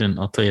we didn't.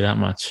 I'll tell you that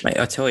much. Mate,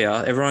 I tell you,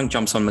 everyone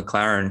jumps on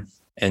McLaren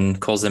and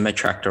calls them a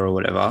tractor or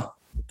whatever.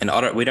 And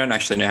we don't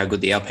actually know how good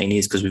the Alpine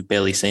is because we've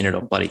barely seen it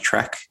on bloody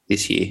track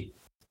this year.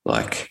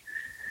 Like,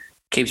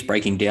 keeps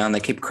breaking down. They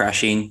keep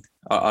crashing.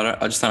 I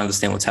just don't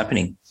understand what's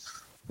happening.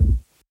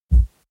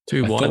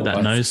 Too wide,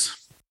 that nose.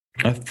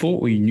 I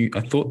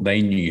thought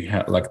they knew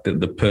how, like,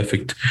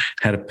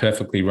 how to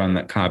perfectly run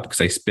that car, because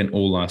they spent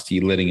all last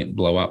year letting it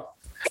blow up.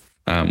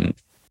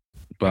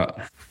 But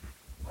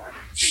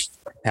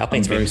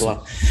Alpine's been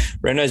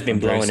Renault's been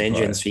blowing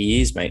engines for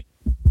years, mate.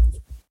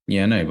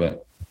 Yeah, I know,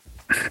 but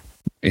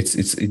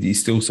it's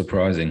still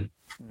surprising.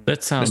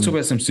 Let's talk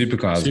about some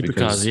supercars.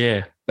 Supercars,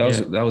 yeah.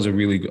 That was a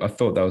really good, I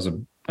thought that was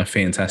a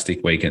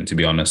fantastic weekend, to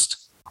be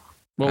honest.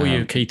 What were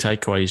your key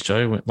takeaways,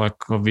 Joe?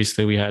 Like,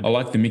 obviously, we had I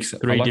like the mix.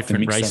 three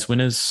different race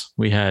winners.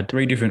 We had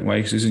 3 different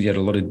races. You had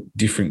a lot of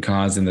different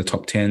cars in the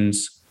top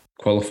 10s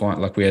qualifying.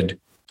 Like, we had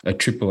a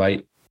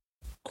 888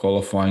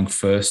 qualifying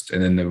first,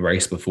 and then the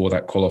race before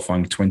that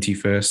qualifying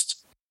 21st.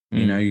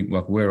 You know,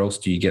 like, where else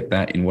do you get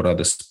that in what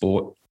other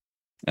sport?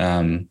 We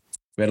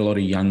had a lot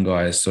of young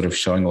guys sort of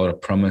showing a lot of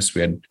promise.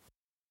 We had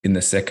in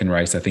the second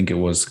race, I think it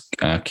was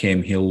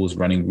Cam Hill was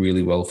running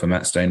really well for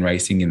Matt Stone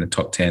Racing in the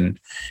top 10.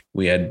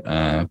 We had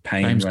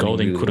Payne. James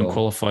Golding really couldn't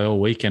qualify all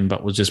weekend,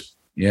 but was just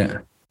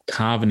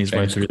carving his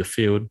way through the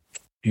field.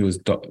 He was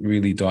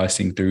really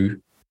dicing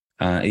through.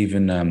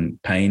 Even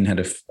Payne had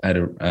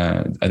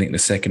I think the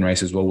second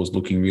race as well was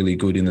looking really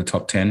good in the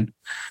top 10.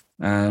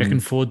 Reckon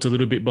Ford's a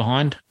little bit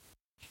behind.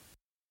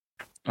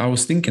 I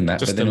was thinking that,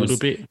 just but then a little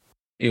bit.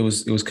 It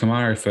was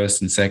Camaro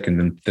first and second,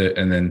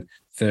 and then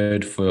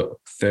third,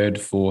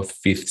 fourth,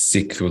 fifth,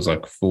 sixth was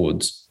like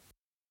Fords,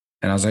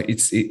 and I was like,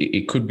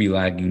 it could be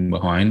lagging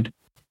behind,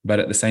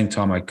 but at the same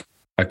time,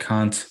 I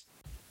can't.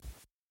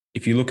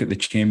 If you look at the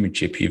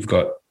championship, you've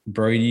got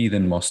Brody,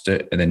 then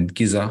Mostert, and then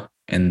Gizza,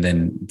 and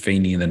then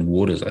Feeney, and then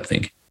Waters, I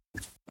think.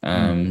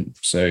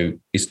 So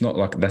it's not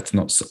like that's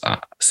not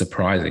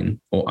surprising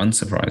or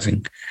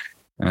unsurprising.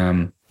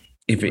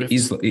 If it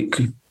is, it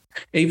could.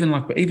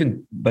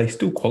 Even they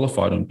still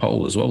qualified on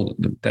pole as well.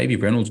 Davey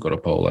Reynolds got a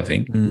pole, I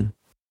think. And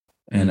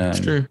it's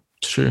true.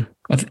 It's true.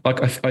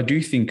 I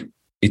do think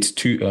it's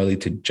too early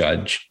to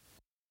judge.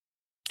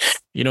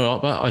 You know,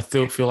 but I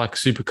still feel like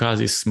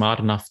Supercars is smart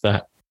enough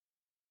that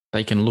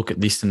they can look at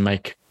this and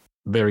make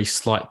very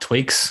slight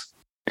tweaks.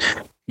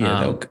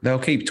 Yeah, they'll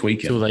keep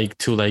tweaking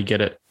till they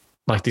get it.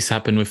 Like this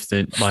happened with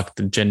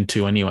the Gen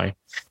 2 anyway.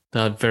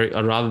 I'd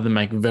rather than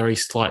make very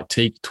slight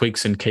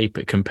tweaks and keep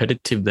it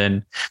competitive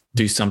than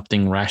do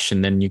something rash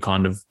and then you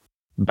kind of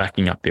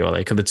backing up the other,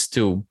 because it's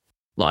still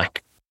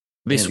like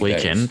this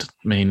weekend.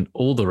 I mean,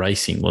 all the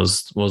racing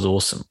was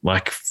awesome.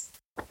 Like,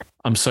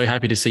 I'm so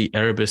happy to see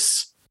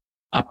Erebus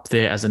up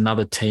there as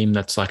another team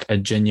that's like a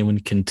genuine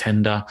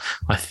contender.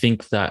 I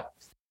think that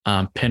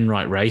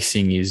Penrite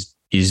Racing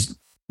is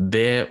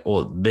there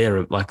or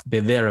there, like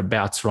they're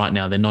thereabouts right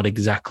now. They're not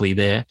exactly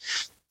there.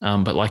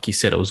 But like you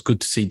said, it was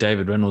good to see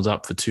David Reynolds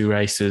up for 2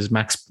 races.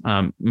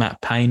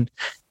 Matt Payne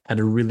had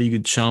a really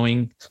good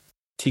showing.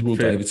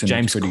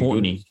 James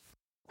Courtney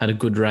had a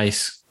good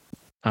race.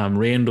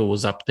 Randall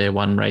was up there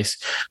 1 race.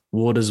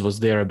 Waters was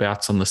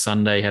thereabouts on the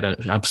Sunday, had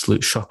an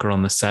absolute shocker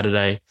on the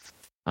Saturday.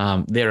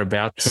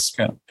 Thereabouts.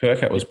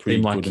 Percat was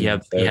pretty like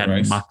good. He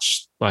had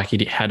much, like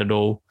he had it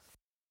all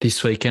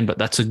this weekend, but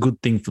that's a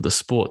good thing for the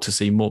sport to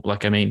see more.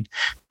 Like, I mean,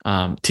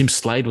 Tim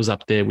Slade was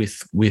up there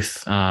with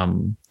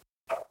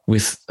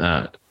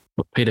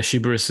Peter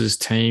Shibarus's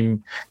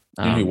team.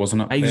 Who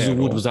wasn't up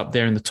Hazelwood was up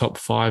there in the top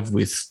 5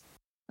 with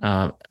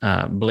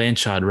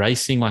Blanchard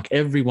Racing. Like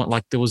everyone,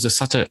 like there was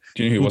such a.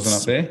 Do you know who wasn't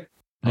up there?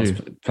 I was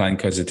paying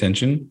close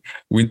attention.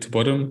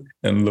 Winterbottom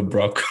and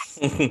LeBrock.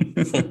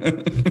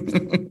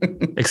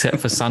 Except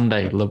for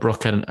Sunday,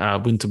 LeBrock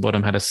and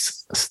Winterbottom had a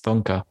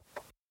stonker.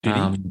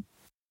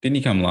 Didn't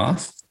he come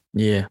last?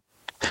 Yeah.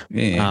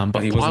 Yeah,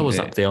 but I was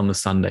up there on the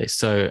Sunday.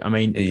 So, I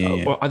mean,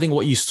 I think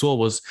what you saw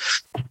was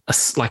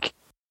like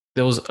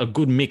there was a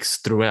good mix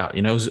throughout.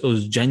 You know, it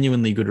was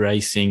genuinely good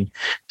racing.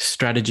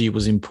 Strategy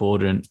was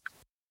important.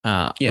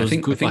 It was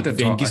good. Like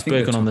Van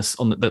Gisbergen on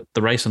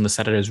the race on the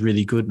Saturday was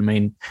really good. I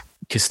mean,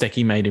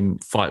 Kostecki made him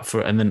fight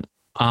for it. And then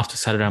after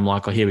Saturday, I'm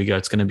like, oh, here we go.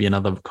 It's going to be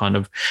another kind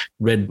of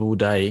Red Bull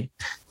day.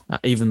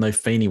 Even though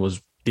Feeney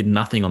did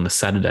nothing on the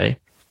Saturday,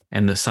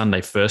 and the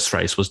Sunday first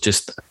race was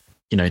just,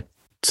 you know,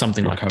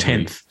 something recovery.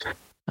 Like 10th.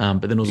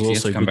 But then it was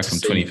also come back from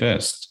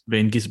 21st.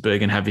 Van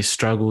Gisbergen have his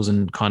struggles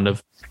and kind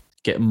of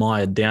get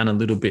mired down a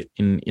little bit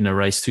in a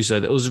race too. So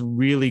that was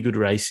really good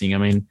racing. I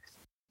mean,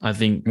 I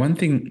think one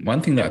thing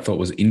that I thought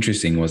was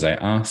interesting was they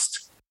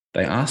asked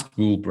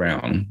Will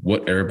Brown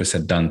what Erebus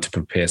had done to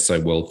prepare so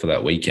well for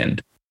that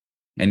weekend.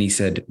 And he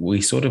said,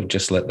 we sort of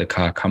just let the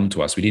car come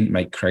to us. We didn't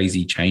make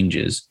crazy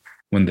changes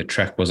when the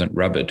track wasn't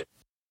rubbered.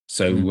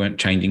 So we weren't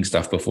changing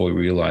stuff before we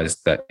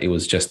realized that it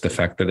was just the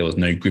fact that there was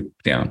no grip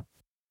down.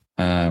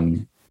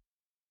 And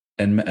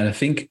I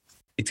think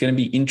it's going to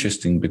be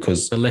interesting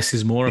because the less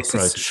is more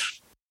approach.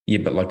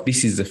 But like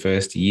this is the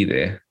first year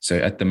there. So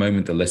at the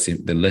moment, the less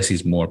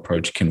is more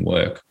approach can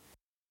work.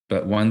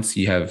 But once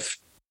you have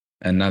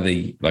another,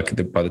 by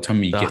the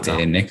time you get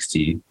there next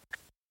year,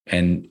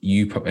 and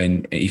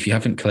if you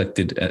haven't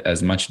collected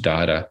as much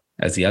data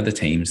as the other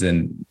teams,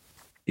 then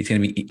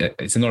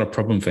it's not a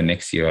problem for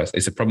next year.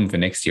 It's a problem for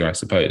next year, I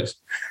suppose.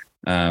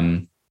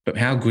 But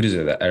how good is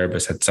it that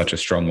Erebus had such a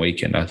strong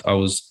weekend? I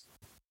was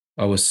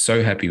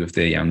so happy with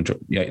their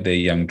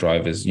young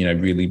drivers, you know,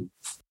 really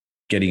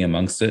getting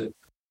amongst it.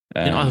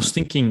 I was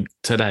thinking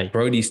today,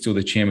 Brody's still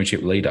the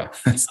championship leader.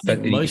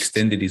 He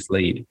extended his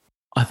lead.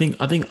 I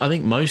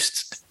think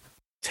most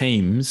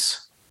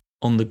teams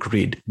on the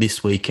grid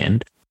this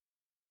weekend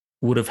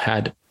would have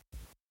had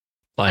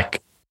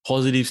like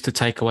positives to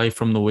take away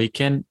from the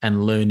weekend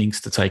and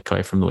learnings to take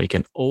away from the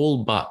weekend.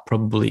 All but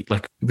probably,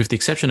 like, with the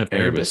exception of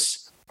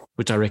Erebus,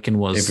 which I reckon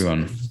was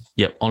everyone.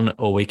 Yep, on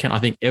all weekend. I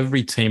think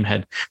every team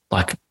had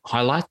like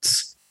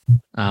highlights,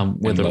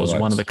 whether it was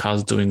one of the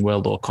cars doing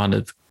well or kind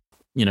of,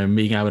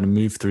 being able to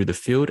move through the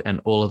field,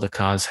 and all of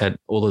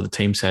the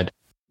teams had,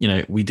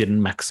 we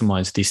didn't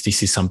maximize this.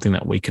 This is something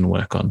that we can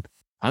work on.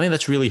 I think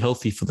that's really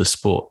healthy for the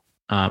sport.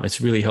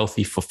 It's really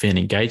healthy for fan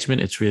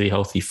engagement. It's really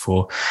healthy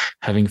for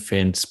having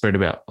fans spread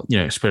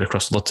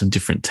across lots of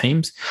different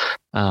teams.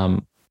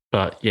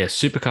 But yeah,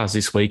 Supercars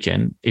this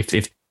weekend,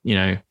 if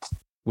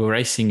we're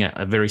racing at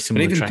a very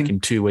similar track in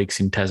 2 weeks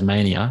in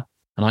Tasmania,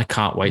 and I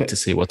can't wait to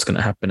see what's going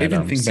to happen.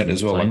 Even think that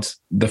as well. Like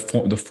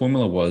the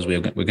formula was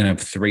we're going to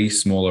have 3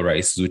 smaller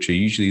races, which are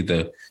usually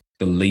the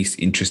least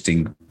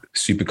interesting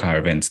supercar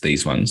events.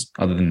 These ones,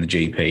 other than the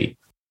GP.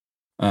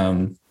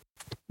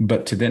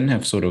 But to then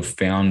have sort of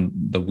found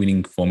the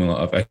winning formula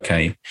of,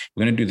 okay,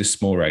 we're going to do the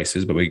small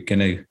races, but we're going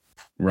to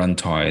run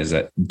tyres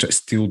that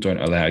still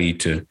don't allow you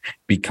to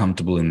be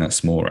comfortable in that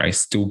small race,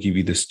 still give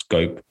you the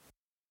scope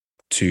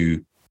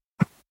to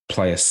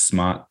play a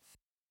smart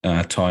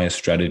tyre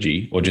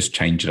strategy or just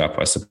change it up,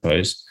 I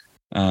suppose.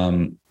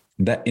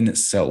 That in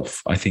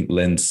itself, I think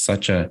lends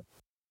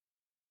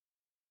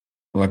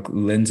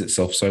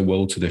itself so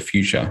well to the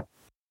future,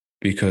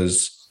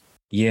 because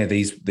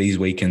these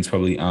weekends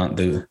probably aren't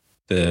the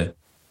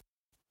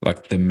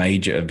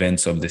major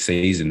events of the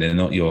season. They're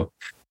not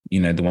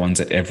the ones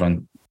that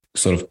everyone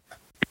sort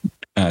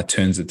of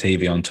turns the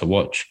TV on to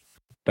watch,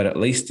 but at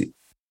least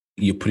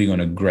you're putting on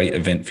a great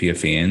event for your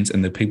fans,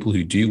 and the people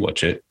who do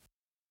watch it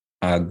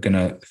are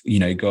gonna,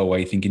 go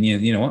away thinking,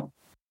 you know what,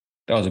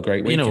 that was a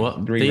great weekend. You know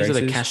what? These are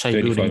the cachet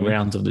building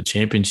rounds of the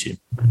championship,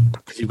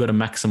 because you've got to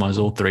maximize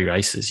all 3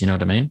 races. You know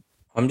what I mean?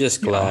 I'm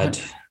just glad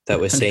that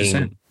we're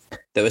 100%.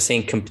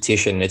 seeing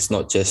competition. It's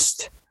not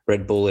just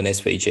Red Bull and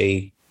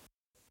SVG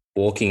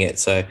walking it.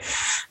 So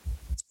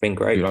it's been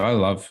great. Dude, I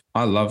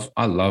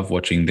love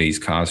watching these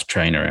cars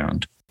train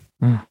around.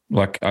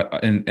 Like,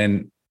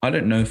 and I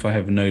don't know if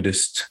I've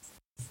noticed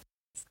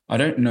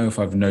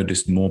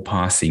more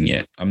passing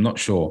yet. I'm not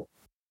sure,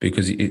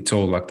 because it's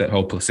all like that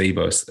whole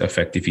placebo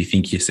effect. If you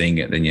think you're seeing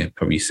it, then you're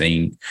probably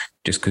seeing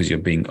just because you're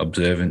being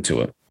observant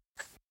to it.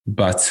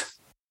 But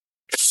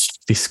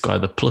this guy,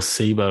 the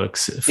placebo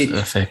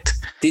effect.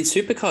 Did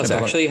Supercars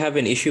actually have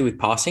an issue with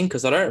passing?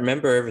 Because I don't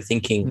remember ever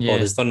thinking,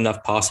 there's not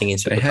enough passing in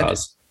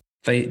Supercars.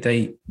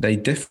 They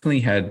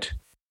definitely had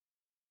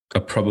a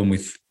problem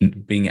with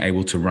being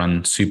able to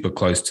run super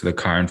close to the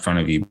car in front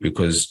of you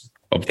because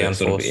of the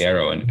sort of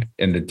aero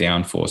and the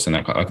downforce and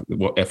that,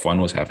 what F1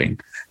 was having.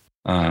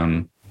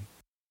 And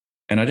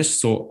I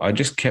just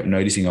kept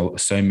noticing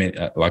so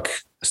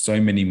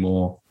many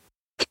more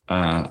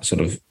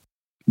sort of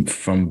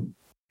from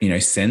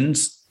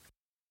sends.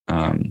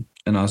 And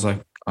I was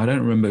like, I don't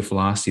remember if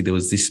last year there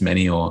was this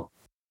many, or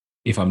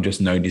if I'm just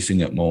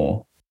noticing it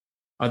more.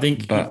 I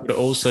think you could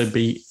also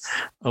be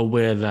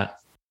aware that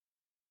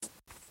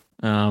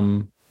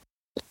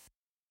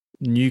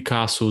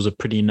Newcastle's a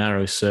pretty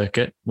narrow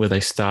circuit where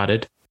they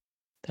started,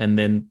 and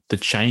then the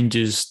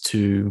changes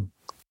to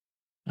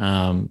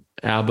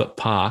Albert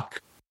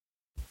Park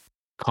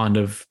kind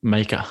of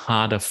make it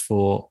harder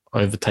for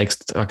overtakes.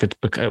 Like it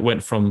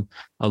went from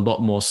a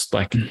lot more,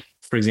 like,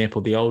 for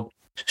example, the old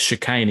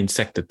chicane in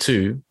Sector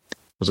 2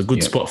 was a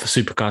good spot for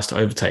supercars to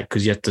overtake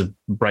because you had to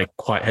brake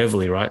quite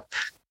heavily, right?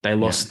 They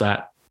lost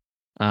that.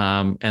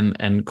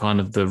 And kind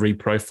of the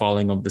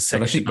reprofiling of the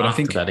section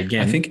after that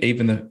again. I think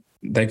even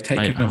they've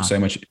taken off so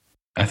much.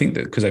 I think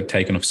that because they've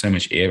taken off so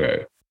much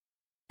aero,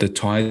 the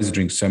tyres are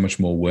doing so much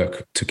more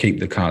work to keep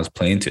the cars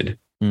planted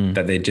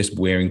that they're just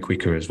wearing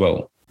quicker as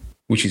well,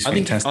 which is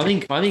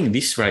fantastic. I think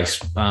this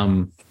race,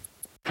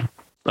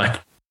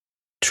 like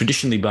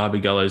traditionally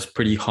Barbagallo is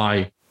pretty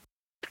high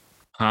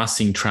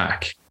passing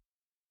track.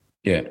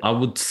 Yeah, I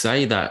would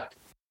say that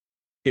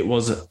it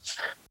was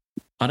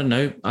I don't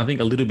know. I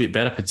think a little bit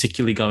better,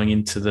 particularly going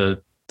into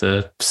the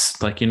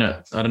I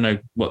don't know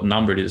what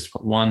number it is.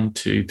 1,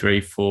 2,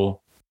 3, 4,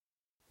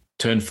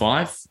 turn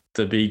 5,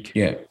 the big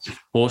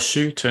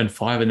horseshoe, turn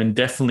 5, and then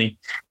definitely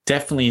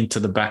into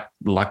the back,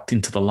 like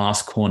into the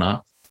last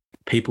corner,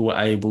 people were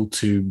able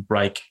to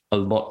brake a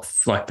lot.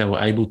 Like they were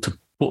able to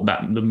put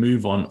the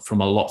move on from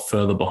a lot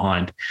further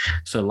behind.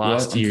 So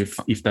last year,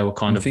 if they were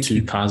kind of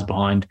 2 cars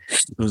behind,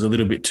 it was a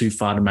little bit too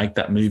far to make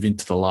that move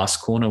into the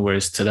last corner.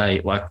 Whereas today,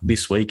 like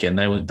this weekend,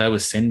 they were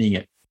sending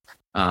it.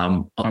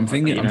 I'm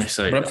thinking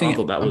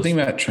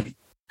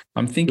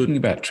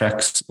about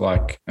tracks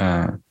like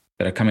that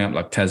are coming up,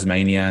 like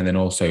Tasmania, and then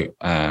also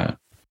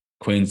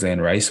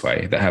Queensland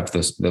Raceway that have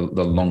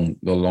the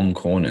long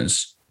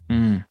corners.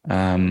 I'm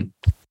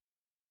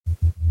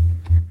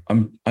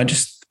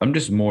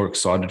just more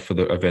excited for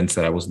the events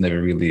that I was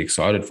never really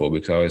excited for,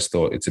 because I always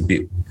thought it's a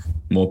bit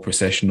more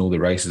processional. The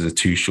races are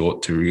too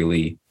short to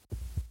really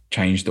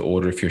change the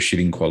order if you're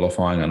shitting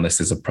qualifying unless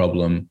there's a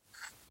problem.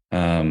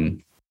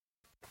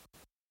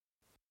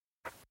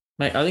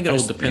 Mate, I think it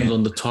all depends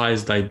on the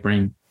tyres they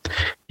bring.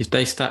 If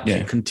they start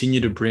to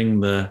continue to bring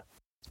the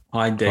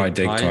high deck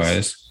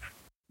tires.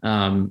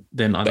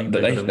 Then I think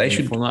they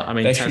should. I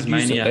mean,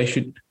 Tasmania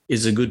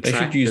is a good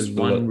track. There's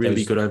one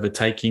really good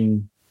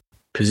overtaking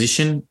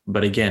position,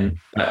 but again,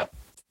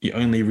 you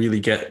only really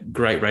get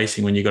great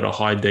racing when you've got a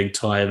high deck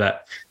tire.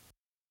 That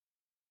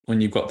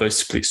when you've got those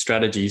split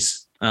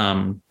strategies.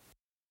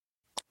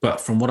 But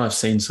from what I've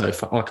seen so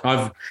far,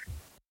 like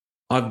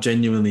I've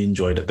genuinely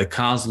enjoyed it. The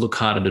cars look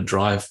harder to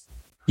drive.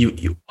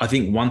 I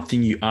think one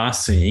thing you are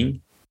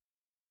seeing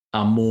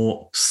are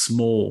more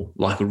small,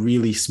 like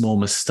really small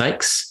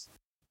mistakes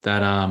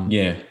that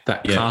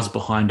cars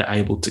behind are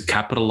able to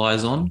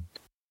capitalize on.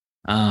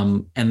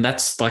 And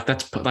that's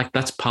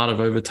part of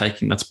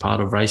overtaking. That's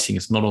part of racing.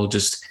 It's not all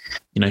just,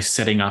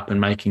 setting up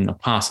and making a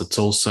pass. It's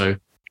also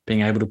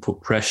being able to put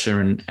pressure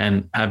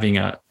and having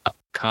a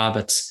car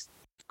that's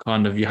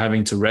kind of, you're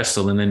having to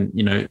wrestle and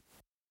then,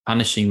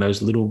 punishing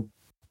those little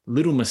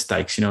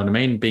mistakes, you know what I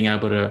mean? Being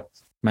able to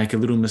make a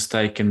little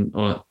mistake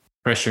or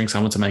pressuring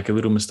someone to make a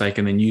little mistake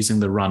and then using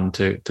the run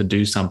to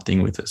do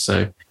something with it.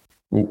 So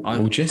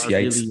Jesse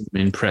Yates, really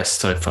been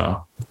impressed so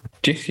far.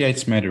 Jesse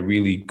Yates made a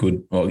really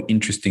good,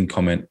 interesting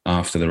comment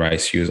after the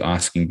race. She was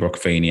asking Brock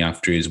Feeney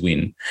after his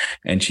win,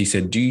 and she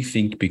said, do you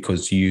think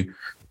because you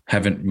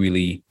haven't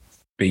really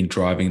been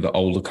driving the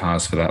older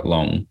cars for that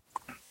long,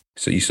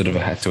 so you sort of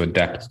had to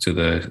adapt to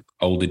the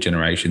older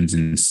generations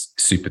in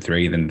Super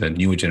 3, then the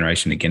newer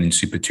generation again in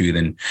Super 2,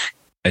 then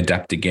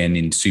adapt again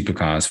in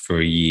Supercars for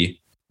a year,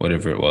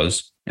 whatever it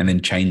was, and then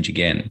change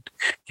again.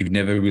 You've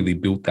never really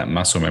built that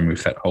muscle memory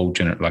with that whole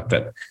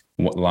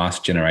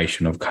last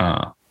generation of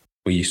car,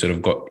 where you sort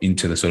of got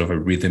into the sort of a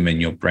rhythm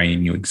and your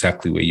brain knew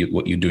exactly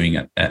what you're doing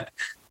at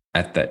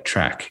that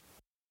track.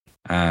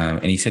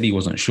 And he said he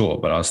wasn't sure,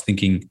 but I was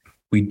thinking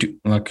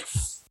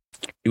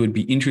it would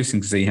be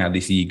interesting to see how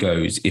this year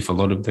goes if a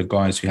lot of the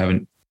guys who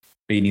haven't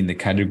been in the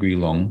category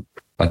long,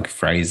 like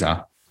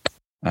Fraser,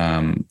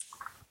 the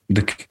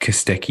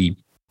Kostecki,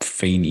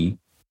 Feeney,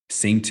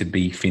 seem to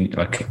be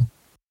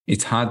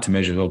it's hard to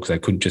measure because they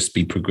could just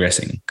be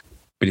progressing.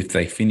 But if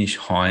they finish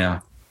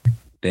higher,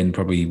 then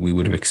probably we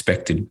would have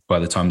expected by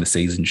the time the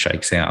season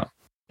shakes out,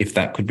 if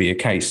that could be a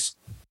case.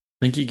 I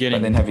think you're getting.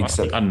 But then having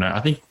said, I don't know. I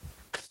think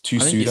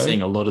you're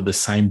seeing a lot of the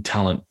same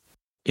talent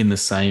in the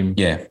same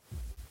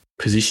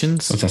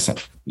positions.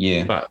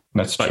 Yeah, but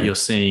you're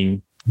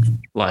seeing,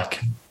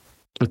 like,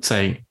 let's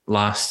say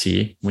last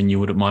year when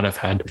you might have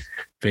had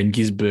Van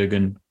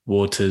Gisbergen,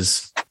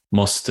 Waters,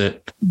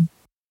 Mostert.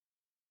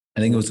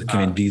 I think it was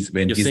Van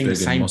Gisbergen. You're seeing the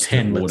same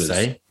 10, let's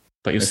say,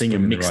 but you're seeing a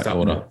mixed up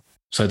order.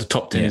 So the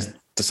top 10 is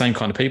the same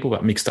kind of people,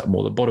 but mixed up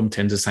more. The bottom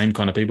 10 is the same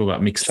kind of people,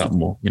 but mixed up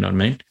more. You know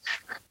what I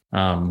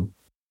mean?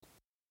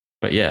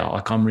 But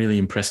yeah, I'm really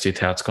impressed with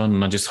how it's gone,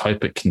 and I just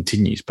hope it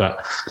continues.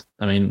 But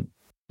I mean,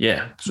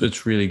 yeah,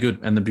 it's really good.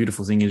 And the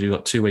beautiful thing is we've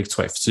got 2 weeks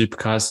to wait for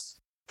Supercars.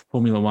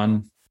 Formula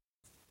One,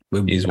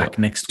 we'll be back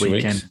next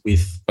weekend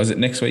with... Was it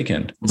next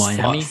weekend?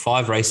 Miami.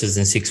 5 races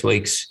in 6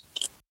 weeks.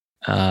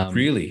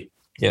 Really?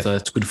 Yeah. So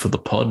it's good for the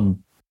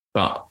pod,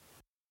 but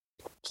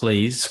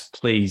please.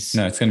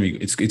 No, it's going to be,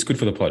 it's good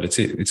for the pod.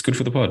 It's good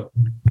for the pod.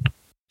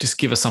 Just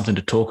give us something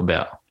to talk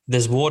about.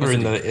 There's water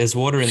in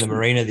the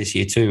marina this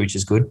year too, which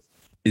is good.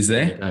 Is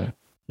there? Yeah.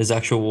 There's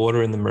actual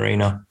water in the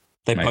marina.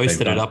 They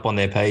posted it up on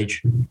their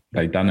page.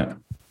 They've done it.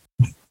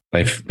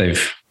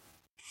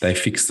 They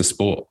fixed the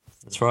sport.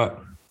 That's right.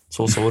 It's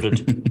all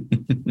sorted.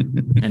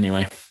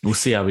 Anyway, we'll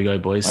see how we go,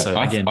 boys. So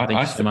thank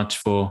you so much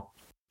for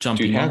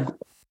jumping on.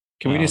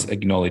 Can we just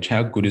acknowledge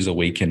how good is a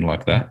weekend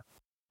like that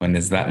when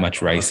there's that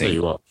much racing? I'll tell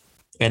you what.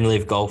 And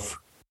live golf.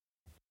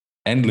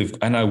 And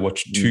I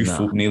watched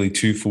nearly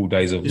 2 full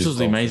days of this was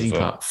the amazing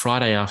part.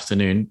 Friday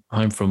afternoon,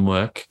 home from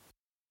work,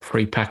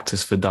 free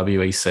practice for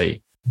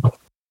WEC,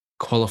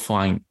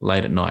 qualifying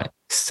late at night.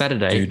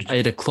 Saturday,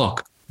 8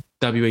 o'clock,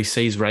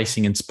 WEC's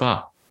racing in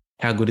Spa.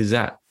 How good is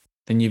that?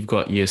 Then you've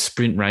got your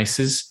sprint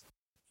races.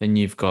 Then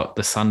you've got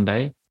the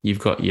Sunday. You've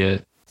got your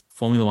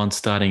Formula One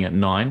starting at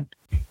 9.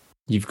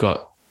 You've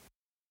got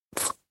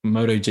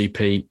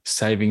MotoGP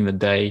saving the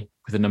day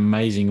with an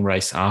amazing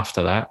race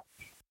after that.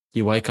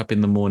 You wake up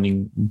in the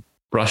morning,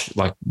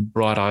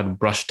 bright-eyed,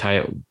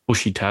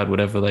 bushy-tailed,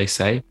 whatever they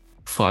say,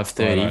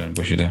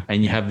 5:30,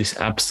 and you have this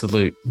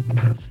absolute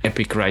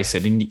epic race.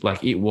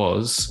 It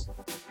was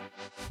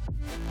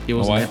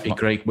an epic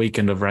great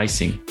weekend of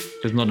racing.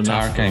 There's not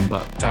enough.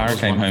 Tara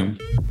came home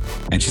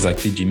and she's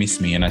like, "Did you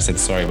miss me?" And I said,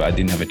 "Sorry, but I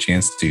didn't have a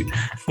chance to.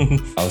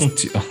 I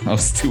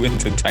was too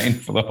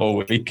entertained for the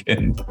whole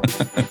weekend."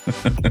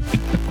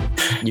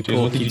 Your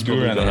poor kid's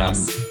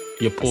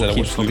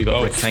probably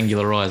got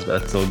rectangular eyes, but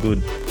that's all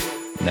good.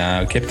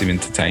 No, I kept him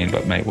entertained.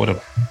 But mate, what an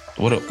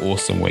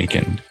awesome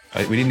weekend.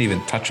 We didn't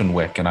even touch on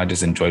WEC, and I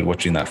just enjoyed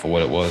watching that for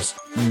what it was.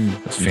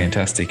 It was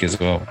fantastic as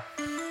well.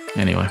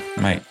 Anyway,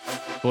 mate,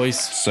 boys,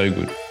 so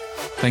good.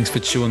 Thanks for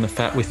chewing the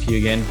fat with you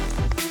again,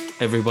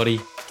 everybody.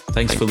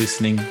 Thanks for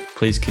listening.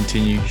 Please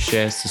continue,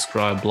 share,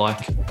 subscribe,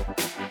 like,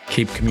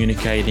 keep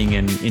communicating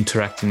and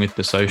interacting with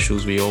the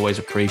socials. We always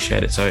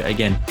appreciate it. So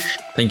again,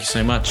 thank you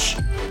so much.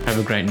 Have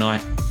a great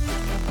night.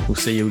 We'll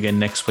see you again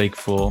next week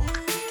for,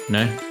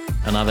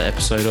 another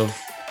episode of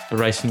the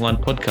Racing Line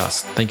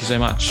podcast. Thank you so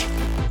much.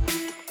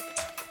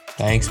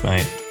 Thanks,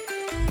 mate.